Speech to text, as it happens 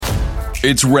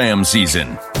It's Ram season,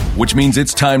 which means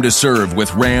it's time to serve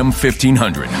with Ram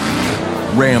 1500,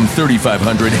 Ram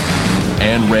 3500,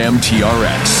 and Ram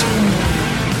TRX.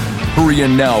 Hurry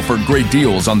in now for great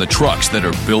deals on the trucks that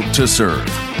are built to serve.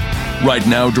 Right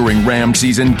now during Ram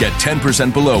season, get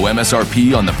 10% below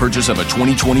MSRP on the purchase of a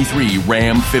 2023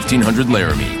 Ram 1500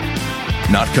 Laramie.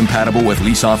 Not compatible with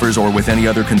lease offers or with any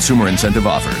other consumer incentive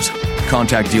offers.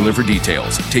 Contact dealer for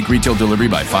details. Take retail delivery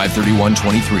by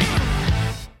 5/31/23.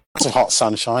 Some hot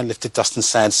sunshine, lifted dust and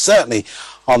sand certainly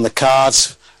on the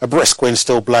cards. A brisk wind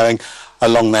still blowing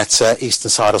along that eastern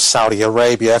side of Saudi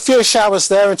Arabia. A few showers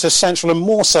there into central and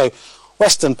more so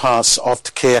western parts of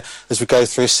Turkey as we go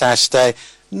through Saturday.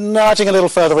 Nudging a little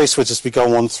further eastwards as we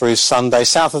go on through Sunday.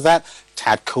 South of that,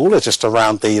 tad cooler just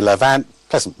around the Levant.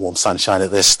 Pleasant warm sunshine at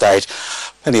this stage.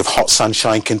 Plenty of hot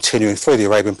sunshine continuing through the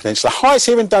Arabian Peninsula. Highs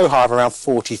here in Doha of around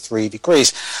 43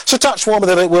 degrees. So a touch warmer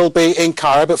than it will be in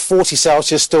Cairo, but 40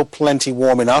 Celsius, still plenty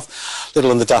warm enough.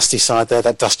 Little on the dusty side there.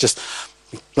 That dust just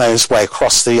playing its way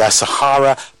across the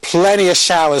Sahara. Plenty of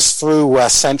showers through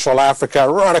Central Africa,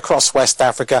 right across West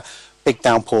Africa. Big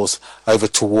downpours over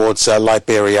towards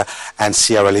Liberia and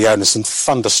Sierra Leone. Some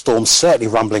thunderstorms certainly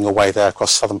rumbling away there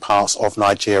across southern parts of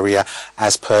Nigeria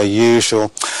as per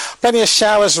usual. Plenty of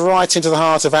showers right into the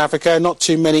heart of Africa, not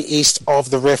too many east of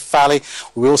the Rift Valley.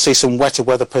 We will see some wetter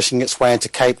weather pushing its way into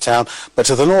Cape Town, but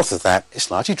to the north of that,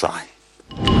 it's largely dry.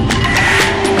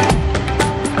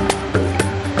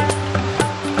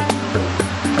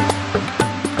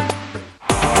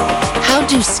 How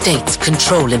do states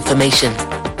control information?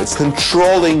 It's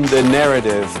controlling the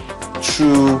narrative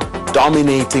through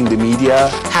dominating the media.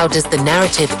 How does the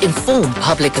narrative inform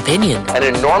public opinion? An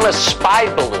enormous spy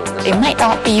balloon. It might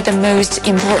not be the most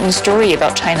important story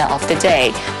about China of the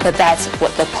day, but that's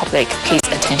what the public pays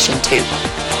attention to.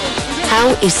 How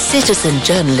is citizen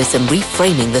journalism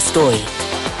reframing the story?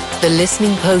 The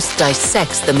Listening Post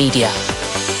dissects the media.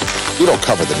 We don't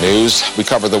cover the news. We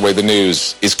cover the way the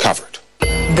news is covered.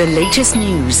 The latest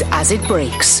news as it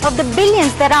breaks. Of the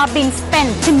billions that are being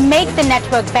spent to make the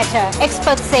network better,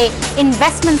 experts say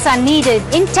investments are needed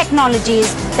in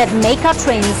technologies that make our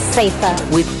trains safer.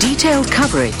 With detailed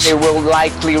coverage. They will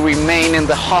likely remain in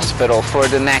the hospital for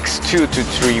the next 2 to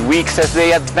 3 weeks as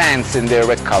they advance in their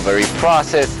recovery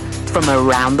process. From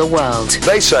around the world.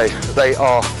 They say they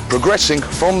are progressing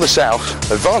from the south,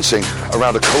 advancing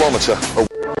around a kilometre away.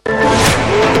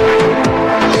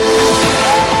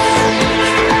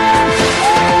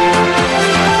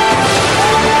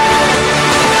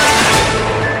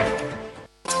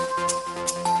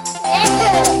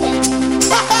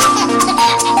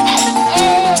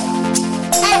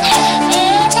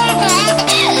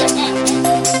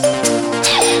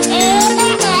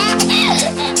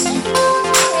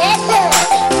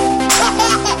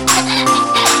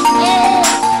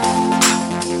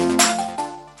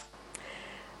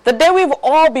 The day we've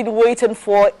all been waiting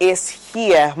for is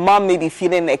here. Mom may be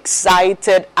feeling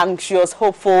excited, anxious,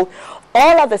 hopeful,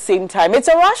 all at the same time. It's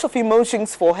a rush of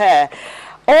emotions for her.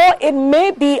 Or it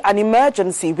may be an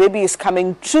emergency. Baby is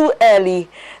coming too early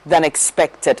than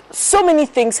expected. So many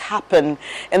things happen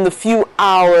in the few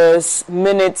hours,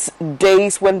 minutes,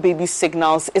 days when baby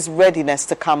signals its readiness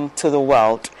to come to the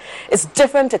world. It's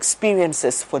different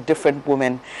experiences for different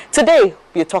women. Today,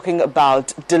 we're talking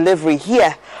about delivery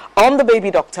here on The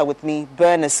Baby Doctor with me,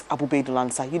 Bernice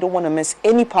Abubedulansa. You don't want to miss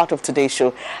any part of today's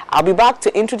show. I'll be back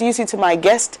to introduce you to my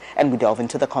guest and we delve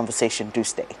into the conversation. Do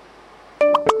stay.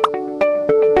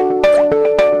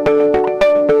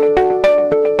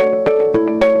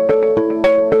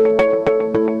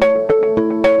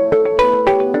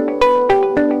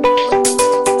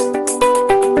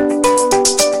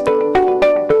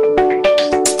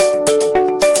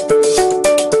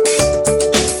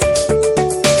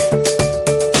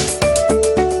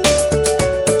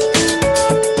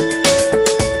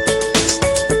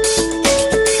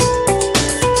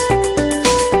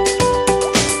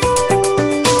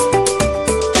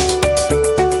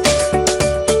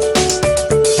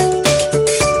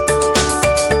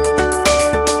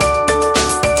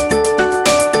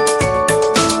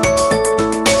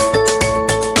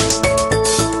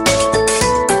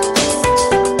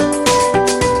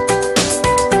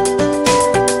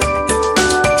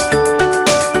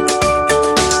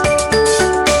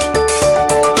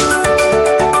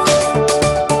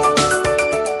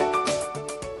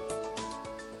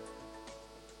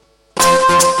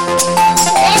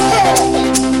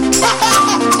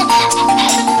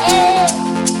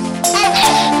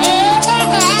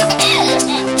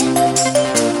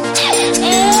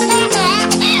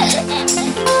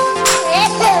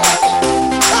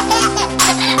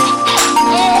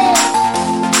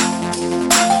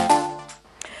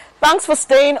 Thanks for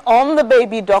staying on The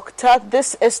Baby Doctor.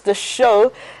 This is the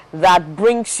show that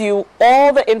brings you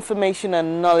all the information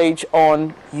and knowledge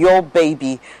on your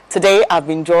baby. Today I've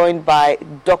been joined by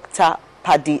Dr.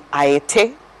 Paddy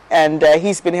Ayete, and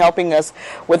he's been helping us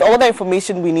with all the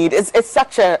information we need. It's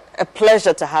such a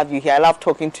pleasure to have you here. I love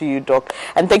talking to you, Doc,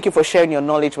 and thank you for sharing your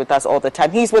knowledge with us all the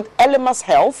time. He's with Elimas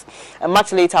Health, and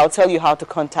much later I'll tell you how to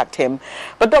contact him.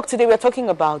 But Doc, today we're talking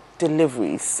about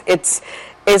deliveries. It's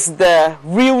the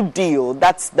real deal.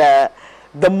 That's the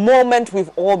moment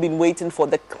we've all been waiting for,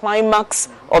 the climax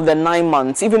of the 9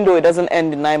 months, even though it doesn't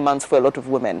end in 9 months for a lot of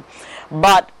women.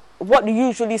 But what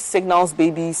usually signals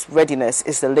baby's readiness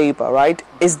is the labor, right?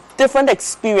 It's different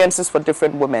experiences for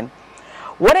different women.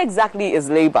 What exactly is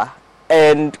labor,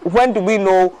 and when do we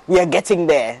know we are getting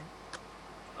there?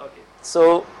 Okay.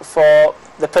 So for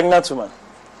the pregnant woman,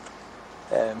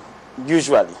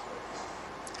 usually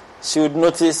she would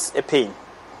notice a pain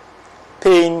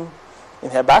in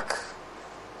her back,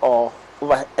 or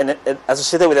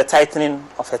associated with a tightening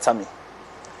of her tummy,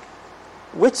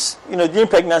 which, during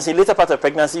pregnancy, later part of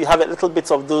pregnancy, you have a little bit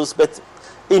of those, but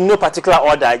in no particular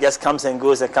order. It just comes and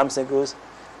goes and comes and goes.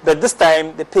 But this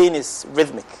time, the pain is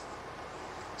rhythmic.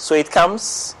 So it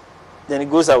comes, then it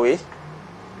goes away.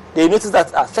 Then you notice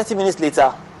that 30 minutes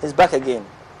later, it's back again.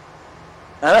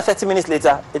 Another 30 minutes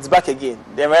later, it's back again.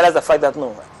 Then realize the fact that,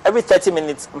 no, every 30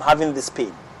 minutes, I'm having this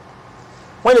pain.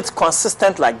 When it's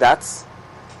consistent like that,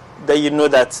 then you know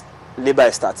that labor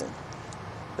is starting.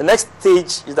 The next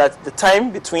stage is that the time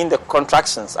between the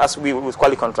contractions, as we would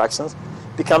call it contractions,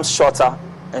 becomes shorter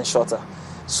and shorter.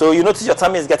 So you notice your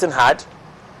tummy is getting hard,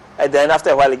 and then after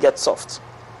a while it gets soft.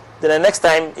 Then the next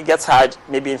time it gets hard,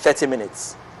 maybe in 30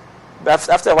 minutes. But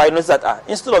after a while you notice that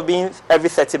instead of being every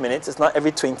 30 minutes, it's now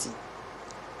every 20.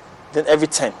 Then every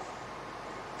 10.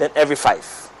 Then every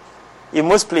 5. In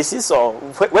most places, or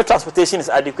where transportation is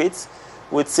adequate,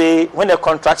 would say when the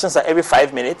contractions are every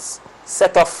 5 minutes,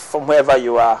 set off from wherever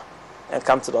you are and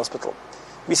come to the hospital.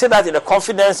 We say that in the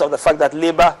confidence of the fact that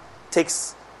labor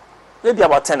takes maybe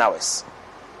about 10 hours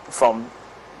from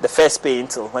the first pain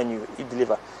till when you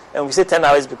deliver. And we say 10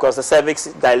 hours because the cervix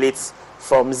dilates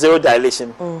from 0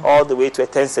 dilation all the way to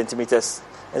 10 centimeters.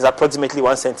 It's approximately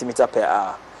 1 centimeter per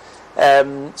hour.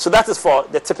 So that is for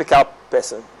the typical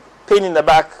person. Pain in the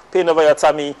back, pain over your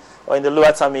tummy or in the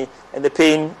lower tummy, and the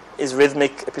pain is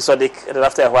rhythmic, episodic, and then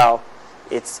after a while,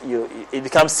 it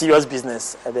becomes serious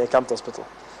business, and they come to hospital.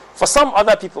 For some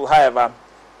other people, however,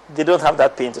 they don't have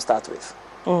that pain to start with.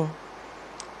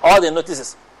 All they notice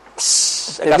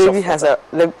is the baby has a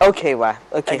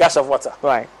gush of water.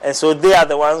 Right. And so they are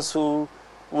the ones who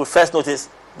will first notice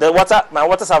my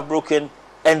waters have broken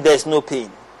and there's no pain.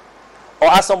 Or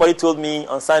as somebody told me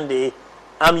on Sunday,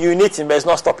 I'm urinating, but it's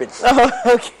not stopping.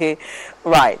 Okay,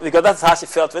 right. Because that's how she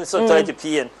felt when she started trying to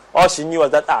pee, and all she knew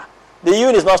was that the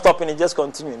urine is not stopping; it just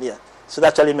continuing. Yeah. So that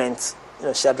actually meant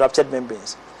she had ruptured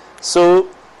membranes. So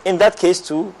in that case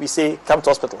too, we say come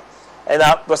to hospital, and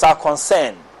because our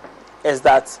concern is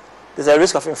that there's a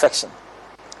risk of infection,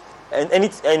 and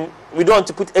we don't want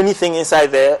to put anything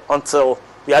inside there until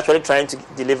we're actually trying to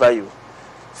deliver you.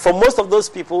 For most of those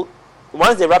people,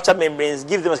 once they rupture membranes,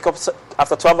 give them a couple,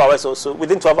 after 12 hours or so,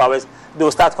 within 12 hours, they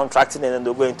will start contracting and then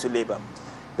they'll go into labor.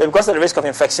 But because of the risk of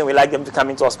infection, we like them to come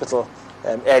into hospital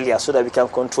earlier so that we can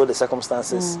control the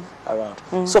circumstances around.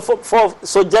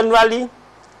 So generally,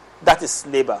 that is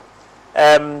labor.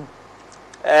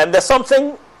 There's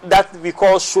something that we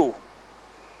call show.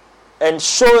 And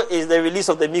show is the release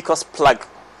of the mucus plug.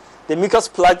 The mucus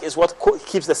plug is what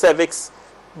keeps the cervix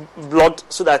blood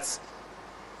so that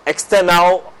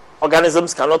external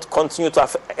organisms cannot continue to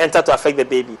enter to affect the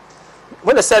baby.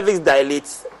 When the cervix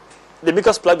dilates, the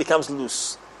mucus plug becomes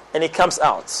loose and it comes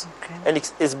out. Okay. And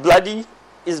it's bloody,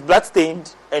 it's blood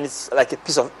stained, and it's like a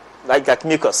piece of like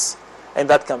mucus, and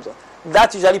that comes out.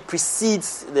 That usually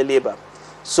precedes the labor.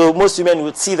 So most women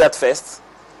would see that first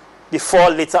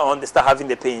before later on they start having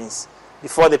the pains,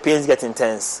 before the pains get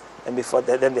intense, and before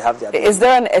then they have their baby. Is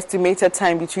there an estimated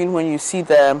time between when you see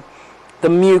the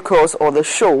mucus or the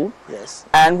show, yes,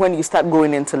 and when you start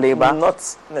going into labor?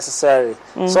 Not necessarily.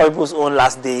 Some people's own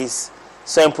last days,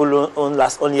 some people own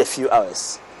last only a few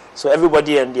hours. So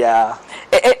everybody and their...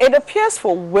 It appears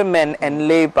for women and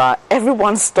labor,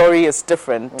 everyone's story is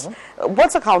different.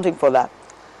 What's accounting for that?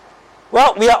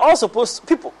 Well, we are all supposed...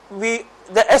 We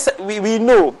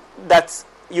know that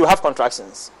you have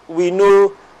contractions. We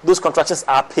know those contractions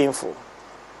are painful.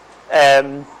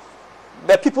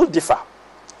 But people differ.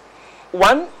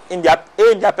 One, in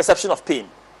their perception of pain.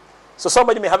 So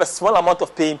somebody may have a small amount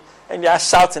of pain and they are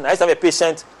shouting. I used to have a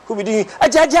patient who would be doing,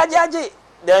 Aji.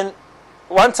 Then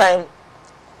one time,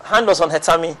 hand was on her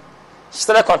tummy She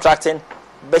started contracting,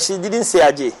 but she didn't say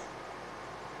Ajay.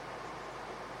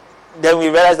 Then we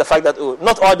realized the fact that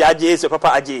not all the Ajays were proper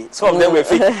Ajay. Some of them were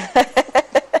fake.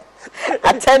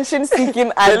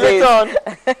 Attention-seeking Ajays. Later on,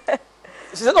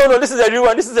 she said, "Oh no, this is a real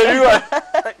one. This is a real one."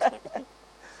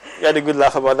 We had a good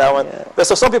laugh about that one. Yeah. But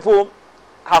so some people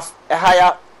have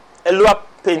a lower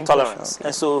pain tolerance,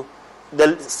 and so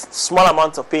the small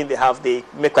amount of pain they have, they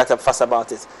make quite a fuss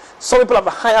about it. Some people have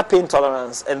a higher pain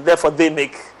tolerance, and therefore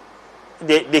they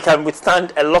can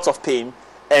withstand a lot of pain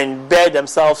and bear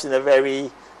themselves in a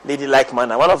very ladylike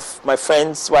manner. One of my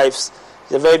friend's wives,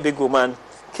 she's a very big woman,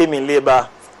 came in labor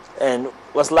and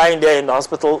was lying there in the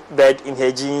hospital bed in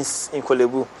her jeans in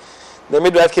Kolebu. The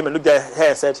midwife came and looked at her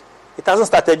and said, "It hasn't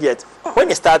started yet. When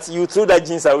it starts, you throw that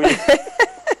jeans away."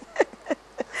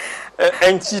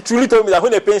 And she truly told me that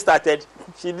when the pain started,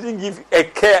 she didn't give a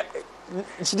care.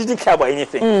 She didn't care about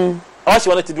anything. All she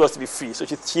wanted to do was to be free. So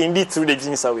she indeed threw the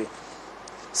jeans away.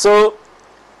 So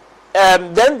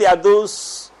then there are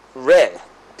those rare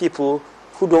people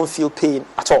who don't feel pain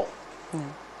at all.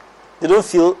 They don't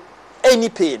feel any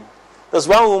pain. There's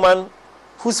one woman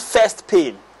whose first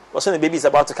pain was when the baby is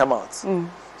about to come out.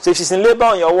 So if she's in labor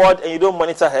on your ward and you don't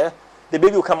monitor her, the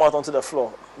baby will come out onto the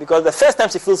floor. Because the first time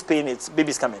she feels pain, it's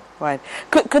baby's coming. Right.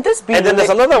 Could this be... And then there's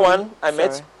another one I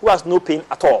met who has no pain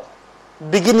at all.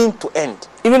 Beginning to end.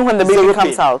 Even when the baby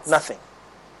comes out? Nothing.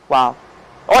 Wow.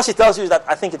 All she tells you is that,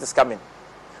 "I think it is coming."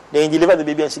 Then you deliver the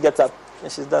baby and she gets up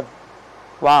and she's done.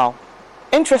 Wow.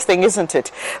 Interesting, isn't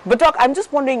it? But Doc, I'm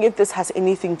just wondering if this has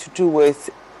anything to do with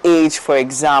age, for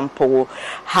example,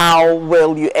 how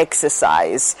well you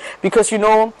exercise. Because,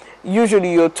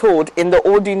 usually you're told in the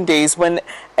olden days when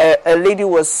a lady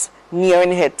was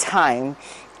nearing her time,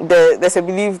 there's a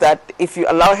belief that if you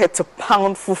allow her to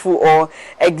pound fufu or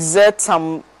exert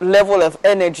some level of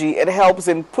energy, it helps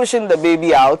in pushing the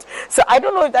baby out. So I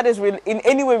don't know if that is in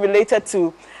any way related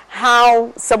to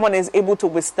how someone is able to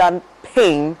withstand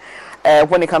pain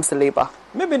when it comes to labor.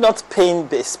 Maybe not pain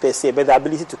per se, but the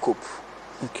ability to cope.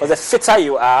 Because the fitter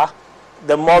you are,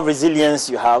 the more resilience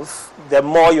you have, the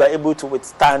more you are able to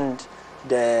withstand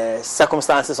the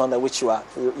circumstances under which you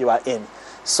are in.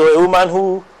 So a woman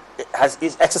who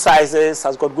exercises,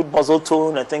 has got good muscle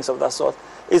tone and things of that sort,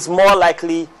 is more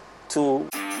likely to...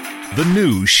 The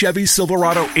new Chevy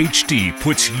Silverado HD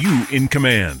puts you in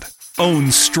command.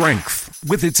 Own strength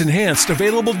with its enhanced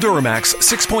available Duramax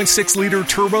 6.6-liter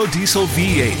turbo diesel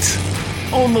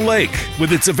V8. Own the lake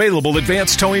with its available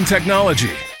advanced towing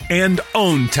technology. And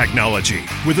own technology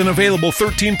with an available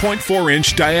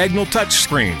 13.4-inch diagonal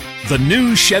touchscreen. The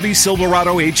new Chevy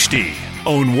Silverado HD.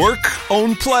 Own work,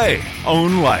 own play,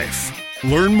 own life.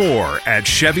 Learn more at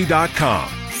Chevy.com.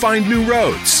 Find new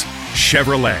roads.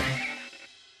 Chevrolet.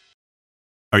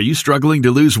 Are you struggling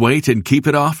to lose weight and keep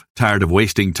it off? Tired of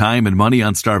wasting time and money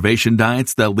on starvation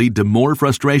diets that lead to more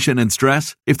frustration and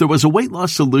stress? If there was a weight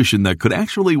loss solution that could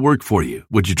actually work for you,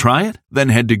 would you try it? Then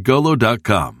head to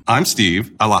Golo.com. I'm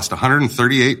Steve. I lost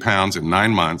 138 pounds in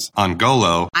 9 months on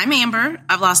Golo. I'm Amber.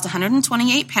 I've lost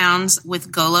 128 pounds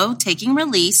with Golo Taking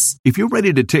Release. If you're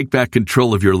ready to take back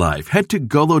control of your life, head to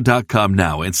Golo.com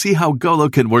now and see how Golo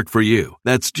can work for you.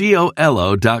 That's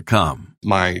GOLO.com.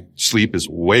 My sleep is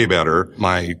way better.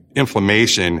 My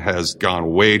inflammation has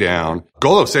gone way down.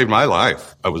 Golo saved my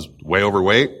life. I was way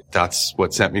overweight. That's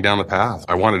what sent me down the path.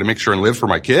 I wanted to make sure and live for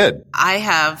my kid. I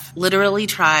have literally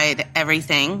tried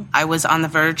everything. I was on the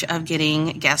verge of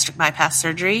getting gastric bypass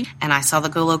surgery, and I saw the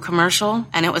Golo commercial,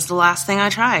 and it was the last thing I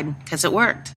tried because it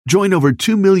worked. Join over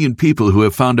 2 million people who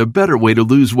have found a better way to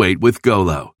lose weight with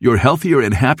Golo. Your healthier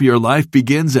and happier life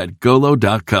begins at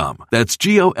Golo.com. That's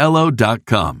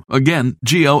GOLO.com. Again,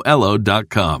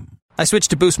 GOLO.com. I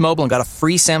switched to Boost Mobile and got a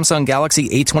free Samsung Galaxy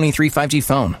A23 5G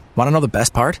phone. Want to know the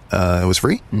best part? It was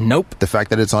free? Nope. The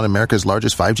fact that it's on America's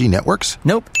largest 5G networks?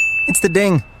 Nope. It's the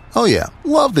ding. Oh yeah,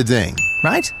 love the ding.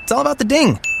 Right? It's all about the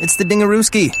ding. It's the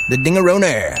dingarooski, the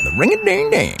dingaroner, the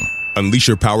ring-a-ding-ding. Unleash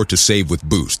your power to save with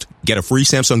Boost. Get a free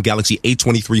Samsung Galaxy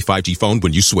A23 5G phone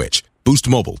when you switch. Boost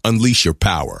Mobile. Unleash your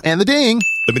power. And the ding.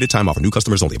 Limited time offer. New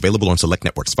customers only. Available on select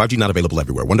networks. 5G not available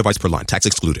everywhere. One device per line. Tax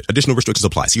excluded. Additional restrictions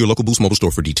apply. See your local Boost Mobile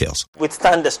store for details.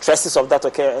 Withstand the stresses of that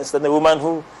occurrence than the woman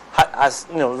who has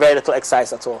very little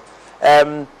exercise at all.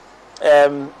 There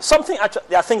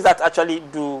are things that actually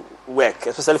do work,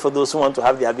 especially for those who want to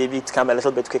have their baby to come a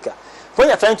little bit quicker. When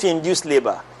you're trying to induce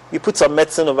labor, you put some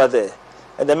medicine over there,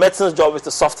 and the medicine's job is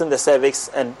to soften the cervix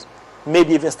and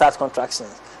maybe even start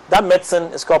contractions. That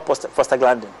medicine is called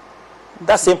prostaglandin.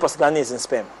 That same prostaglandin is in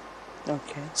sperm.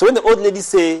 Okay. So when the old ladies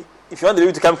say, if you want the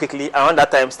baby to come quickly, around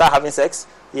that time, start having sex,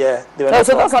 they were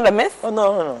so that's not a myth? Oh,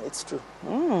 no, it's true.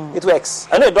 It works.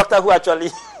 I know a doctor who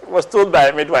actually was told by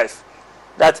a midwife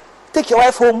that take your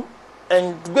wife home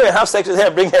and go and have sex with her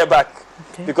and bring her back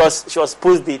because she was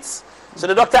post dates. So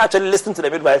the doctor actually listened to the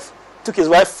midwife, took his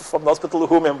wife from the hospital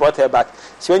home and brought her back.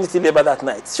 She went into labor that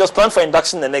night. She was planned for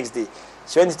induction the next day.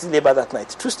 She went into labor that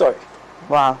night. True story.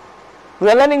 Wow.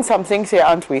 We're learning some things here,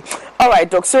 aren't we? All right,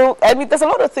 Doc. So, there's a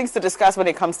lot of things to discuss when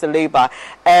it comes to labor.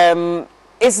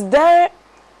 Is there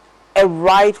a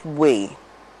right way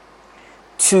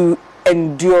to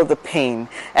endure the pain?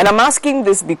 And I'm asking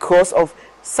this because of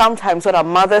sometimes what our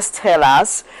mothers tell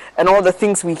us and all the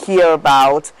things we hear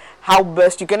about, how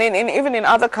best you can, even in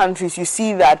other countries, you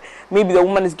see that maybe the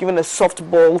woman is given a soft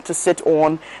ball to sit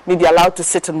on, maybe allowed to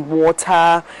sit in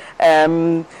water.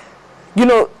 Is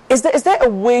there a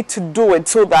way to do it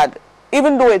so that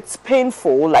even though it's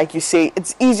painful, like you say,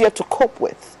 it's easier to cope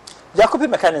with? There are coping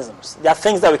mechanisms. There are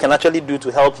things that we can actually do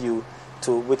to help you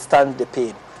to withstand the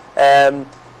pain.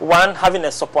 One, having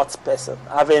a support person,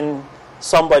 having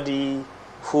somebody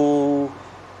who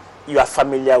you are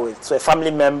familiar with. So a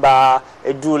family member,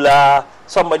 a doula,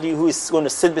 somebody who is going to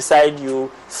sit beside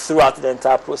you throughout the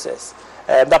entire process.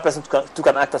 That person too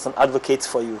can act as an advocate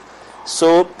for you.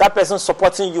 So that person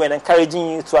supporting you and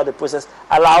encouraging you throughout the process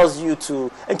allows you to,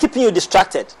 and keeping you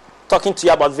distracted, talking to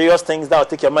you about various things that will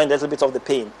take your mind a little bit off the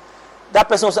pain. That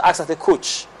person also acts as a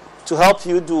coach to help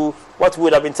you do what we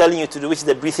would have been telling you to do, which is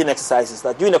the breathing exercises.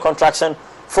 That during the contraction,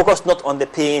 focus not on the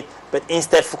pain, but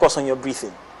instead focus on your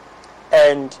breathing.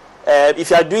 And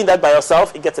if you are doing that by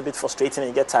yourself, it gets a bit frustrating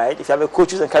and you get tired. If you have a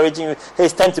coach who's encouraging you, hey,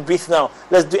 it's time to breathe now,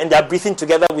 let's do, and they are breathing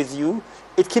together with you,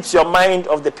 it keeps your mind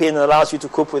off the pain and allows you to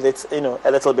cope with it,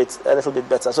 a little bit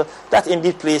better. So that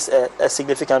indeed plays a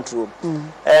significant role.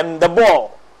 The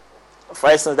ball,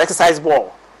 for instance, the exercise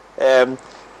ball,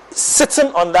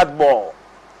 sitting on that ball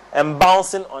and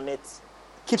bouncing on it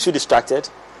keeps you distracted.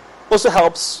 Also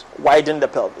helps widen the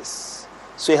pelvis.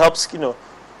 So it helps,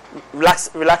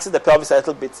 relaxes the pelvis a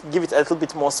little bit, give it a little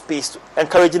bit more space,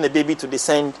 encouraging the baby to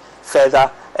descend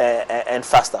further and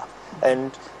faster.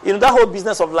 And that whole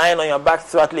business of lying on your back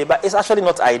throughout labor is actually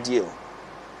not ideal.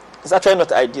 It's actually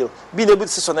not ideal. Being able to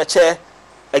sit on a chair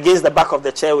against the back of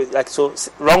the chair,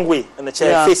 wrong way on the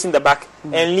chair, facing the back,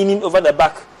 and leaning over the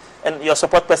back, and your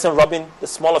support person rubbing the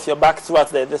small of your back throughout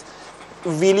this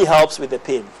really helps with the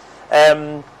pain.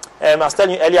 I was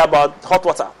telling you earlier about hot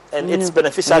water and its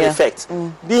beneficial effect.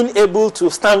 Being able to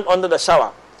stand under the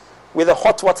shower with the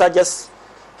hot water just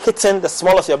hitting the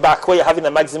small of your back where you're having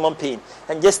the maximum pain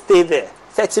and just stay there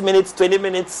 30 minutes, 20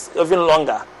 minutes, even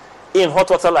longer in hot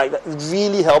water like that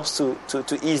really helps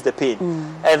to ease the pain.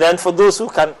 And then for those who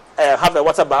can have a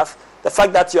water bath, the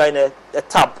fact that you are in a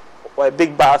tub or a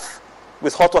big bath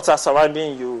with hot water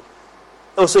surrounding you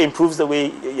also improves the way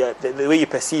you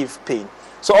perceive pain.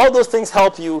 So all those things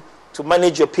help you to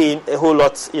manage your pain a whole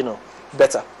lot,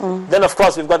 better. Then, of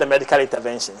course, we've got the medical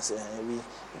interventions.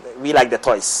 We like the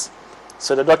toys.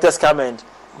 So the doctors come and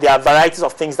there are varieties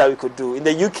of things that we could do. In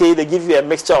the UK, they give you a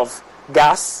mixture of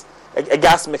gas, a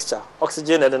gas mixture,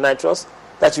 oxygen and the nitrous,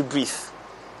 that you breathe.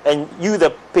 And you, the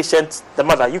patient, the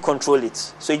mother, you control it.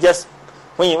 So you just,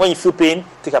 when you feel pain,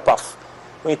 take a puff.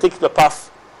 When you take the puff,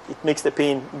 it makes the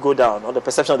pain go down, or the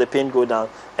perception of the pain go down.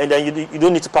 And then you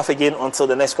don't need to puff again until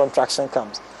the next contraction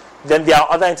comes. Then there are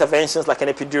other interventions like an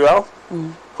epidural,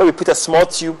 where we put a small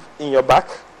tube in your back,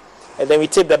 and then we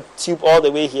take the tube all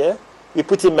the way here. We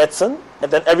put in medicine,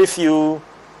 and then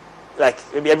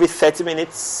maybe every 30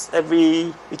 minutes,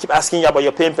 we keep asking you about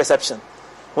your pain perception.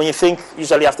 When you think,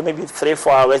 usually after maybe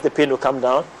 3-4 hours, the pain will come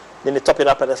down, then they top it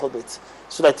up a little bit,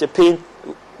 so that your pain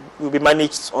will be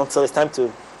managed until it's time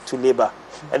to labor.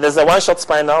 And there's a one-shot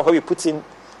spinal where we put in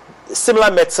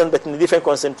similar medicine but in a different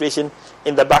concentration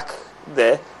in the back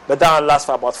there, but that will last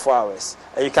for about 4 hours.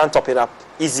 And you can't top it up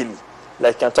easily,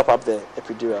 like you can top up the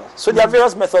epidural. So there are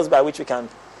various methods by which we can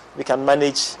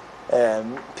manage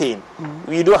pain.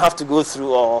 We don't have to go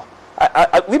through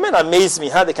women amaze me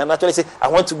how they can actually say, I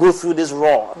want to go through this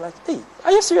raw. I'm like, hey,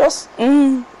 are you serious?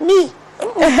 Me?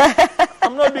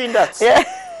 I'm not doing that.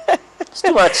 It's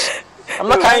too much. I'm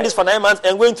not carrying this for 9 months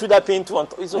and going through that pain too.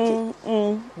 It's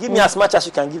okay. Give me as much as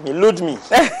you can give me. Load me.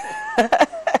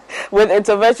 With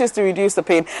interventions to reduce the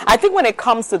pain. I think when it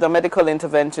comes to the medical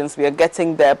interventions, we are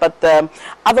getting there. But the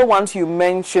other ones you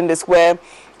mentioned is where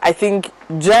I think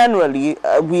generally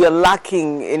we are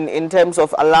lacking in terms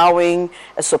of allowing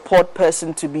a support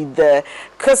person to be there.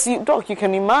 Because, Doc, you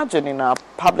can imagine in our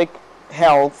public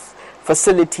health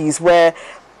facilities where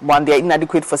One, there are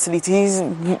inadequate facilities.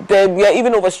 We are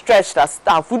even overstretched as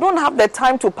staff. We don't have the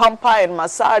time to pamper and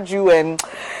massage you, and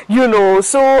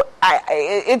So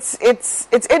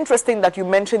it's interesting that you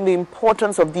mentioned the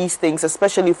importance of these things,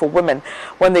 especially for women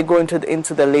when they go into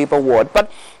the labor ward.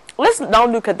 But let's now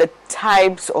look at the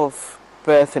types of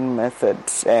birthing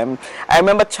methods. I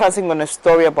remember chancing on a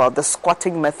story about the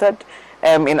squatting method.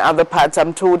 In other parts,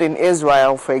 I'm told in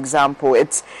Israel, for example,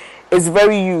 it's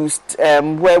very used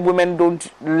where women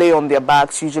don't lay on their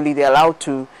backs. Usually they're allowed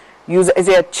to use, is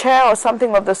there a chair or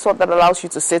something of the sort that allows you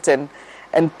to sit and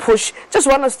push? Just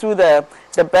run us through the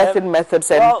birthing methods.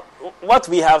 Well, what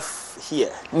we have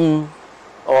here,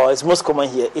 or is most common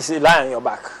here, is you lie on your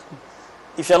back.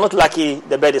 If you're not lucky,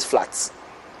 the bed is flat.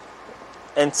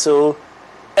 And so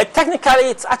technically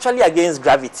it's actually against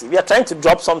gravity. We are trying to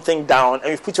drop something down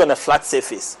and we put you on a flat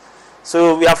surface.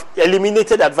 So we have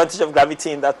eliminated the advantage of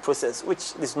gravity in that process,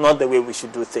 which is not the way we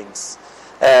should do things.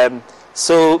 But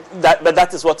that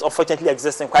is what unfortunately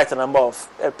exists in quite a number of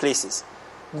places.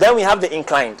 Then we have the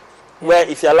inclined, where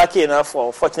if you're lucky enough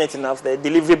or fortunate enough, the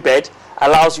delivery bed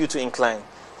allows you to incline,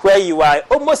 where you are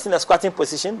almost in a squatting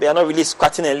position, but you're not really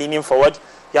squatting and leaning forward.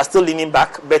 You're still leaning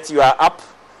back, but you are up.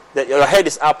 Your head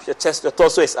is up, your chest, your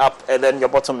torso is up, and then your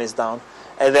bottom is down.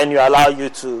 And then you allow you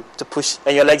to push,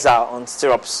 and your legs are on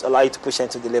stirrups, allow you to push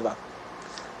and to deliver.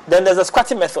 Then there's a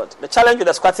squatting method. The challenge with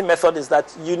the squatting method is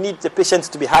that you need the patient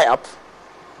to be high up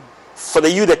for the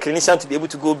clinician, to be able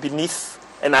to go beneath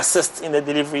and assist in the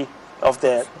delivery of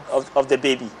the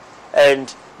baby.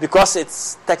 And because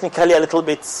it's technically a little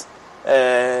bit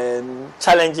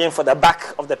challenging for the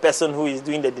back of the person who is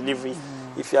doing the delivery,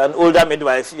 if you're an older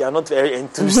midwife, you are not very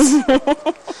enthused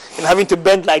in having to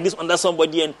bend like this under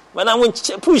somebody, and when I want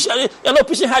to push, you're not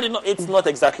pushing hard enough. It's not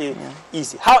exactly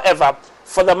easy. However,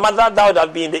 for the mother, that would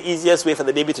have been the easiest way for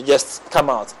the baby to just come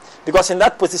out, because in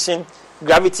that position,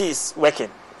 gravity is working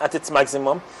at its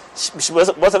maximum. She was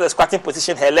in the squatting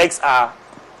position. Her legs are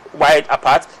wide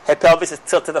apart. Her pelvis is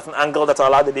tilted at an angle that will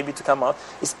allow the baby to come out.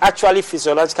 It's actually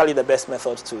physiologically the best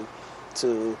method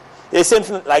to the same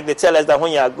thing, like they tell us that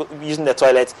when you are using the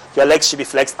toilet, your legs should be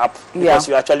flexed up because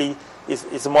you actually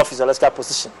it's a more physiological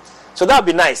position. So that would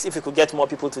be nice if we could get more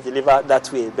people to deliver that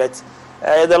way. But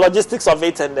the logistics of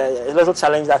it and a little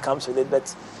challenge that comes with it.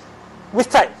 But with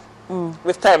time,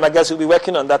 I guess we'll be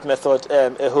working on that method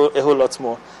a whole lot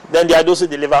more. Then there are those who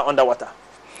deliver underwater.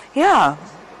 Yeah,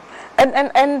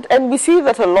 and we see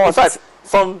that a lot. In fact,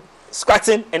 from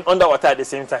squatting and underwater at the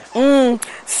same time.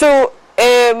 So.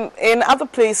 In other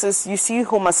places, you see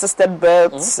home-assisted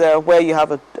births where you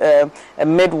have a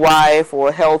midwife or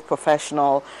a health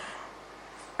professional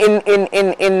in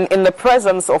the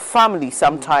presence of family.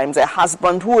 Sometimes a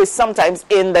husband who is sometimes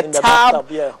in the tub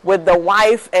with the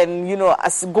wife, and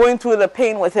as going through the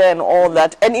pain with her and all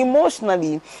that. And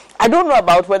emotionally, I don't know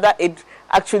about whether it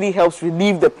actually helps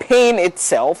relieve the pain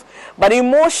itself, but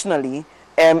emotionally,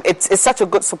 it's such a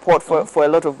good support for a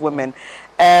lot of women.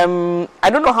 I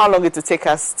don't know how long it will take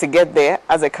us to get there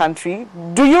as a country.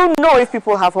 Do you know if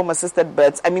people have home-assisted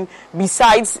births? I mean,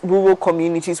 besides rural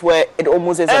communities where it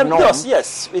almost is a norm?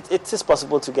 Yes, it is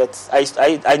possible to get.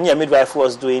 I knew a midwife who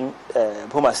was doing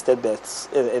home-assisted births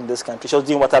in this country. She was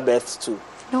doing water births too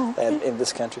in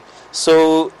this country.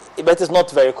 So, but it's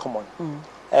not very common.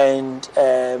 And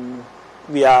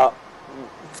we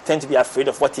tend to be afraid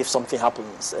of what if something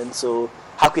happens. And so,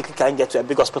 how quickly can you get to a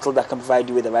big hospital that can provide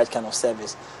you with the right kind of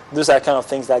service? Those are the kind of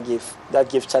things that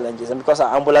give challenges. And because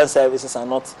our ambulance services are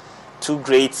not too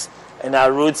great and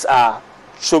our roads are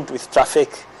choked with traffic,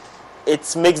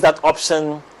 it makes that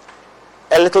option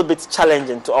a little bit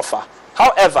challenging to offer.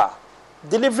 However,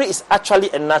 delivery is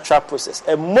actually a natural process,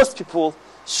 and most people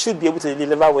should be able to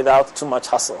deliver without too much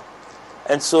hassle.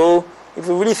 And so, if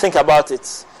you really think about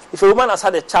it, if a woman has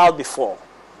had a child before,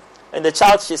 and the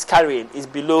child she's carrying is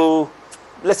below,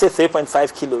 let's say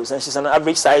 3.5 kilos, and she's an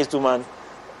average-sized woman,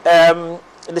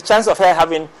 the chance of her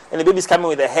having, and the baby's coming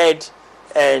with a head,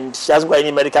 and she hasn't got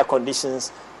any medical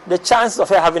conditions, the chances of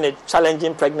her having a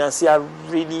challenging pregnancy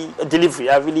delivery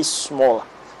are really small,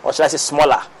 or should I say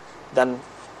smaller than,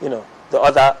 the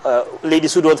other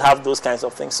ladies who don't have those kinds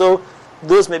of things. So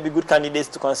those may be good candidates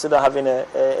to consider having a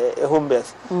home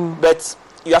birth. But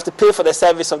you have to pay for the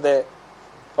service of the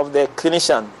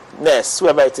clinician, nurse,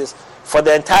 whoever it is, for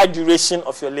the entire duration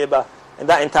of your labor, and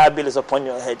that entire bill is upon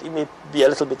your head. It may be a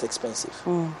little bit expensive.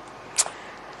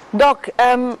 Doc,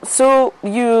 so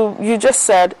you just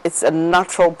said it's a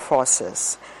natural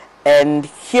process, and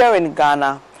here in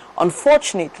Ghana,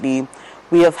 unfortunately,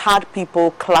 we have had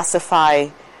people classify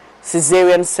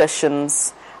cesarean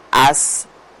sessions as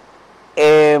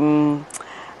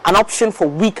an option for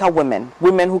weaker women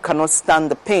who cannot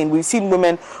stand the pain. We've seen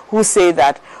women who say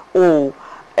that,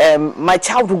 my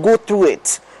child will go through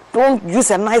it. Don't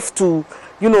use a knife to,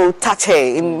 touch her.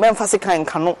 In Memphis,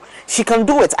 she can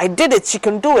do it. I did it. She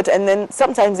can do it. And then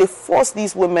sometimes they force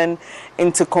these women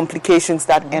into complications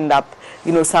that end up,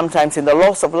 sometimes in the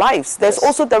loss of lives. There's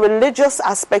also the religious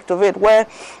aspect of it where,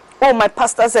 my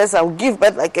pastor says I'll give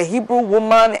birth like a Hebrew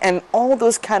woman and all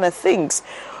those kind of things.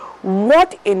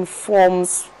 What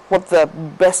informs what the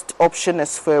best option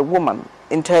is for a woman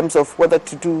in terms of whether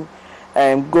to do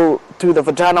go through the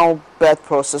vaginal birth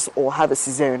process or have a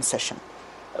cesarean session?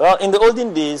 Well, in the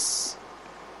olden days,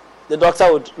 the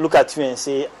doctor would look at you and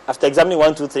say, after examining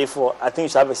 1, 2, 3, 4, I think you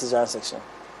should have a cesarean section.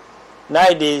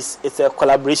 Nowadays, it's a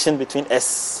collaboration between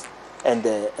us and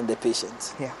the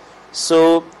patient. Yeah.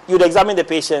 So you'd examine the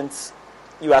patient,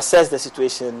 you assess the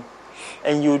situation,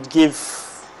 and you'd give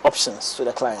options to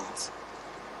the client.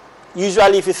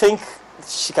 Usually, if you think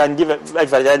she can give a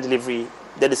vaginal delivery,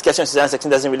 the discussion of cesarean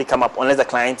section doesn't really come up unless the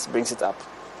client brings it up.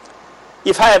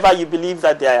 If, however, you believe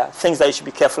that there are things that you should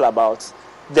be careful about,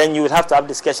 then you would have to have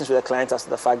discussions with the client as to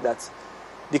the fact that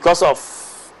because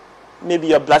of maybe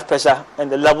your blood pressure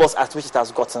and the levels at which it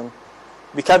has gotten,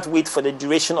 we can't wait for the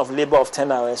duration of labor of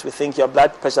 10 hours. We think your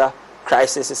blood pressure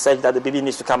crisis is such that the baby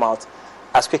needs to come out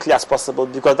as quickly as possible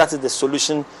because that is the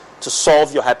solution to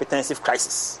solve your hypertensive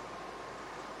crisis.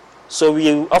 So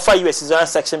we offer you a cesarean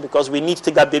section because we need to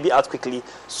take that baby out quickly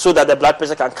so that the blood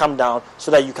pressure can come down so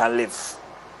that you can live.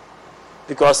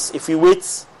 Because if we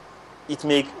wait,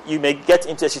 you may get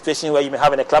into a situation where you may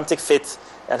have an eclamptic fit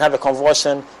and have a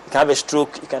convulsion, you can have a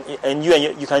stroke, you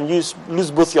can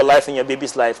lose both your life and your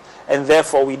baby's life, and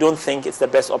therefore we don't think it's the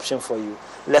best option for you.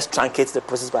 Let's truncate the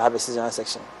process by having a cesarean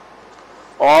section.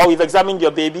 Or we've examined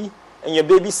your baby, and your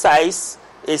baby's size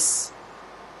is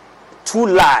too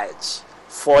large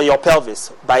for your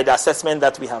pelvis by the assessment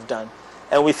that we have done,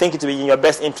 and we think it will be in your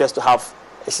best interest to have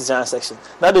a cesarean section.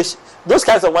 Now, those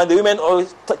kinds of ones, the women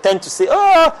always tend to say,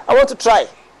 I want to try.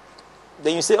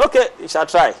 Then you say, okay, you shall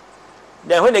try.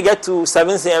 Then when they get to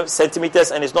 7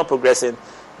 centimeters and it's not progressing,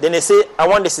 then they say, I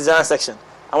want the cesarean section.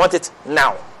 I want it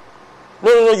now.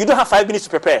 No, you don't have 5 minutes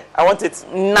to prepare. I want it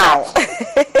now.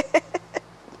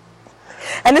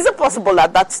 And is it possible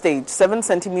at that stage, 7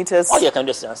 centimeters? Oh, you can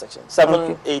do a cesarean section.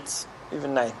 7, 8,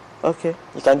 even 9. Okay.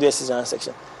 You can do a cesarean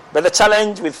section. But the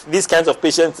challenge with these kinds of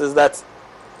patients is that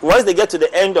once they get to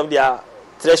the end of their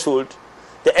threshold,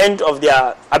 the end of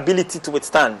their ability to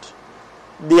withstand,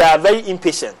 they are very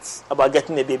impatient about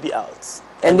getting the baby out.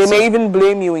 And they may even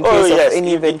blame you in case of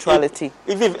any eventuality.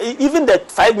 Even the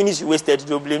 5 minutes you wasted,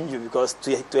 they'll blame you because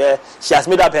to her, she has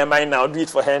made up her mind now, do it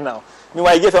for her now.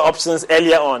 Meanwhile, you gave her options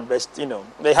earlier on, but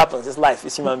it happens. It's life.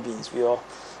 It's human beings. We all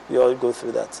go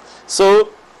through that. So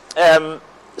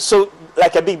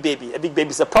like a big baby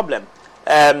is a problem.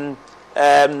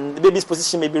 The baby's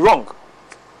position may be wrong.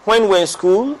 When we're in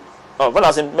school, or when I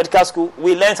was in medical school,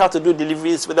 we learned how to do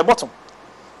deliveries with the bottom.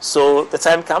 So the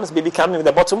time comes, baby coming with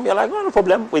the bottom, you're like, no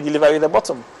problem, we deliver with the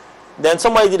bottom. Then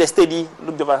somebody did a study,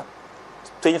 looked over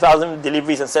 20,000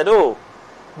 deliveries and said,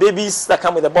 babies that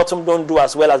come with the bottom don't do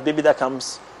as well as baby that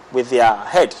comes with their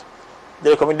head. The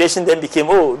recommendation then became,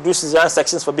 do cesarean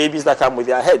sections for babies that come with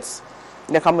their heads.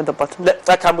 They come with the bottom?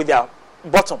 That come with their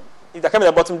bottom. If they come with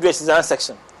the bottom, do a cesarean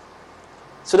section.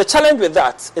 So the challenge with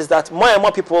that is that more and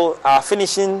more people are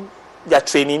finishing their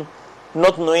training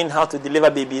not knowing how to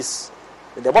deliver babies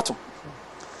with their bottom.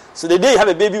 So the day you have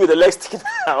a baby with the legs sticking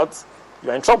out,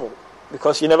 you're in trouble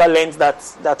because you never learned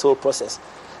that whole process.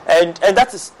 And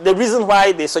that is the reason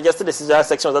why they suggested the cesarean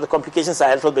section, that the complications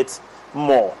are a little bit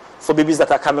more for babies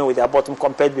that are coming with their bottom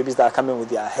compared to babies that are coming with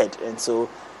their head. And so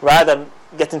rather than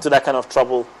get into that kind of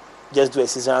trouble, just do a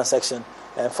cesarean section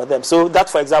for them. So that,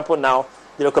 for example, now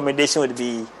the recommendation would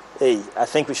be, I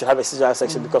think we should have a cesarean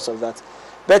section because of that.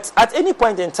 But at any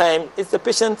point in time, it's the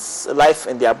patient's life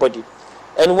and their body.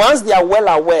 And once they are well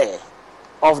aware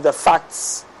of the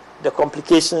facts, the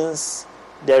complications,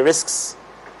 the risks,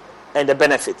 and the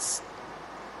benefits,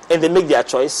 and they make their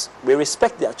choice, we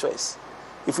respect their choice.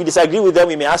 If we disagree with them,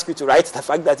 we may ask you to write the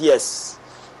fact that, yes,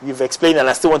 you've explained and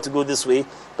I still want to go this way.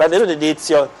 But at the end of the day,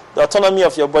 the autonomy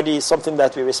of your body is something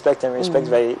that we respect and respect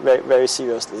very, very, very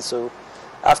seriously. So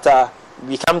after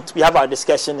we have our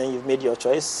discussion and you've made your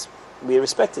choice, we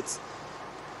respect it.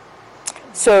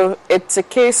 So it's a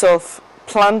case of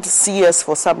planned CS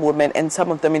for some women and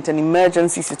some of them it's an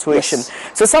emergency situation. Yes.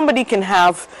 So somebody can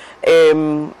have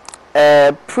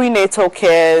prenatal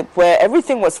care where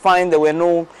everything was fine, there were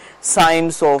no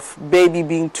signs of baby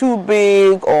being too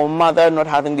big or mother not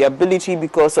having the ability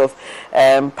because of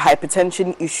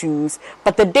hypertension issues,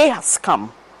 but the day has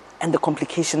come and the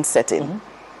complications set in.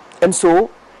 And so,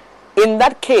 in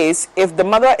that case, if the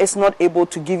mother is not able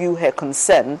to give you her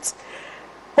consent,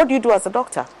 what do you do as a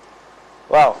doctor?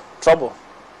 Wow, trouble.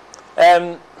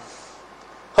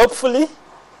 Hopefully,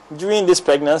 during this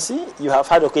pregnancy, you have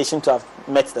had occasion to have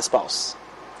met the spouse.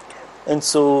 And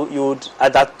so you would,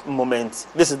 at that moment,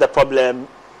 this is the problem,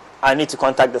 I need to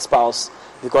contact the spouse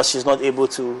because she's not able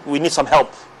to, we need some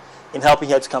help in helping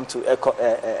her to come to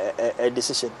a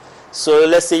decision. So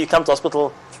let's say you come to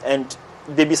hospital and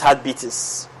baby's heartbeat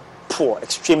is poor,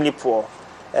 extremely poor.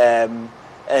 And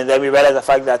then we realize the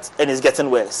fact that, and it's getting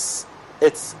worse.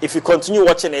 If you continue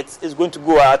watching it, it's going to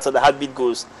go out so the heartbeat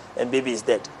goes and baby is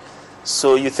dead.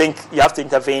 So you think you have to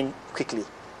intervene quickly.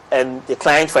 And the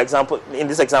client, for example, in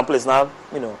this example is now,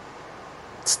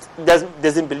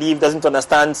 doesn't believe, doesn't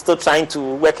understand, still trying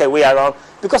to work her way around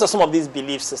because of some of these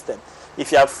belief systems.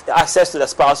 If you have access to the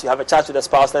spouse, you have a chat with the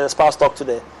spouse, let the spouse talk to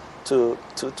the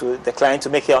client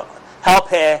to help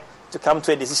her to come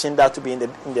to a decision that to be in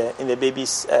the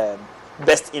baby's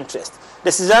best interest. The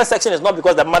cesarean section is not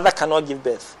because the mother cannot give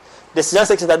birth. The cesarean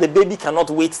section is that the baby cannot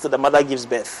wait till the mother gives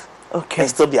birth and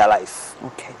still be alive.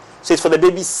 Okay. So it's for the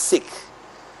baby's sake.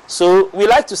 So we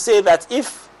like to say that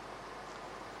if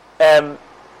the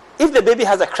baby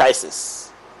has a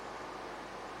crisis,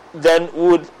 then we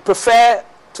would prefer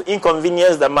to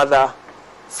inconvenience the mother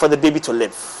for the baby to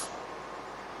live.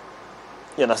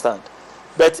 You understand?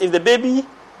 But if the baby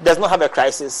does not have a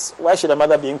crisis, why should the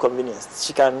mother be inconvenienced?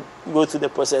 She can go through the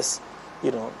process,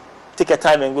 take her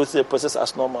time and go through the process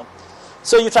as normal.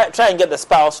 So you try and get the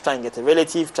spouse, try and get a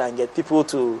relative, try and get people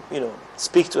to,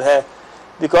 speak to her.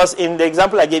 Because in the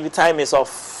example I gave you, time is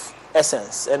of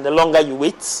essence. And the longer you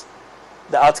wait,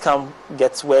 the outcome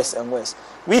gets worse and worse.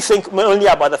 We think only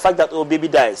about the fact that, baby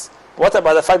dies. What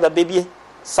about the fact that baby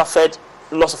suffered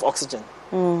loss of oxygen?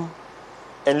 And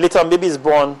later on, baby is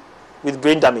born with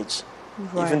brain damage,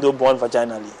 even though born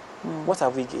vaginally. What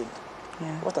have we gained?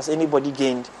 Yeah. What has anybody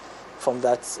gained from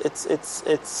that?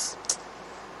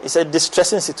 It's a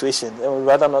distressing situation, and we'd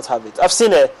rather not have it. I've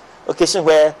seen an occasion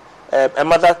where a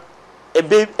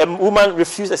woman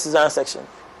refused a cesarean section.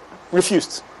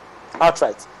 Refused.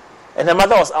 Outright. And her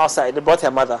mother was outside. They brought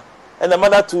her mother. And the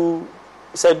mother too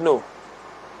said no.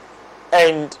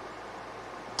 And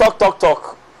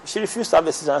talk. She refused to have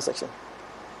the cesarean section.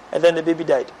 And then the baby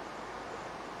died.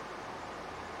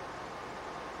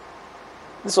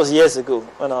 This was years ago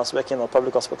when I was working in a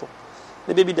public hospital.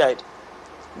 The baby died.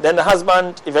 Then the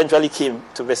husband eventually came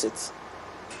to visit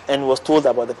and was told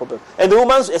about the problem. And the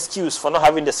woman's excuse for not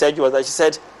having the surgery was that she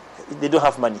said they don't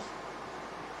have money.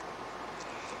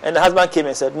 And the husband came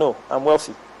and said, no, I'm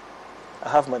wealthy. I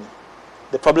have money.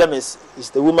 The problem is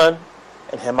the woman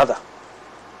and her mother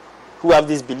who have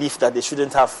this belief that they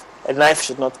shouldn't have, a knife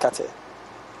should not cut her.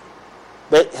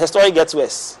 But her story gets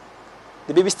worse.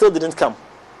 The baby still didn't come.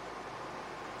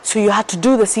 So you had to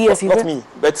do the CS? Not me,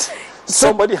 but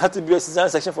somebody had to do a cesarean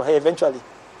section for her eventually.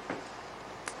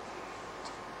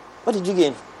 What did you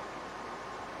gain?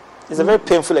 It's a very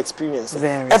painful experience.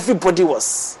 Everybody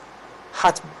was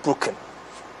heartbroken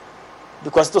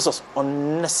because this was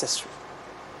unnecessary.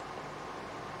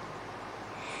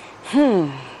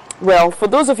 Well, for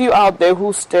those of you out there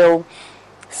who still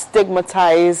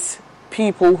stigmatize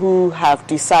people who have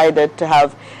decided to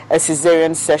have a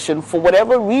cesarean session for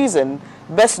whatever reason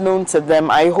best known to them,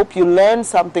 I hope you learn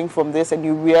something from this and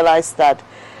you realize that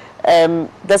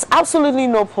there's absolutely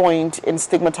no point in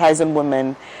stigmatizing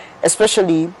women,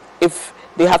 especially if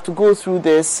they have to go through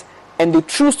this and they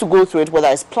choose to go through it, whether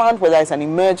it's planned, whether it's an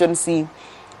emergency.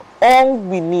 All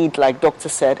we need, like Doctor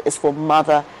said, is for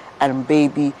mother and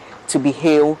baby to be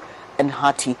hale and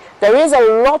hearty. There is a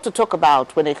lot to talk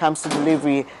about when it comes to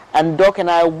delivery, and Doc and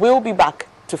I will be back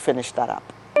to finish that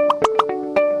up.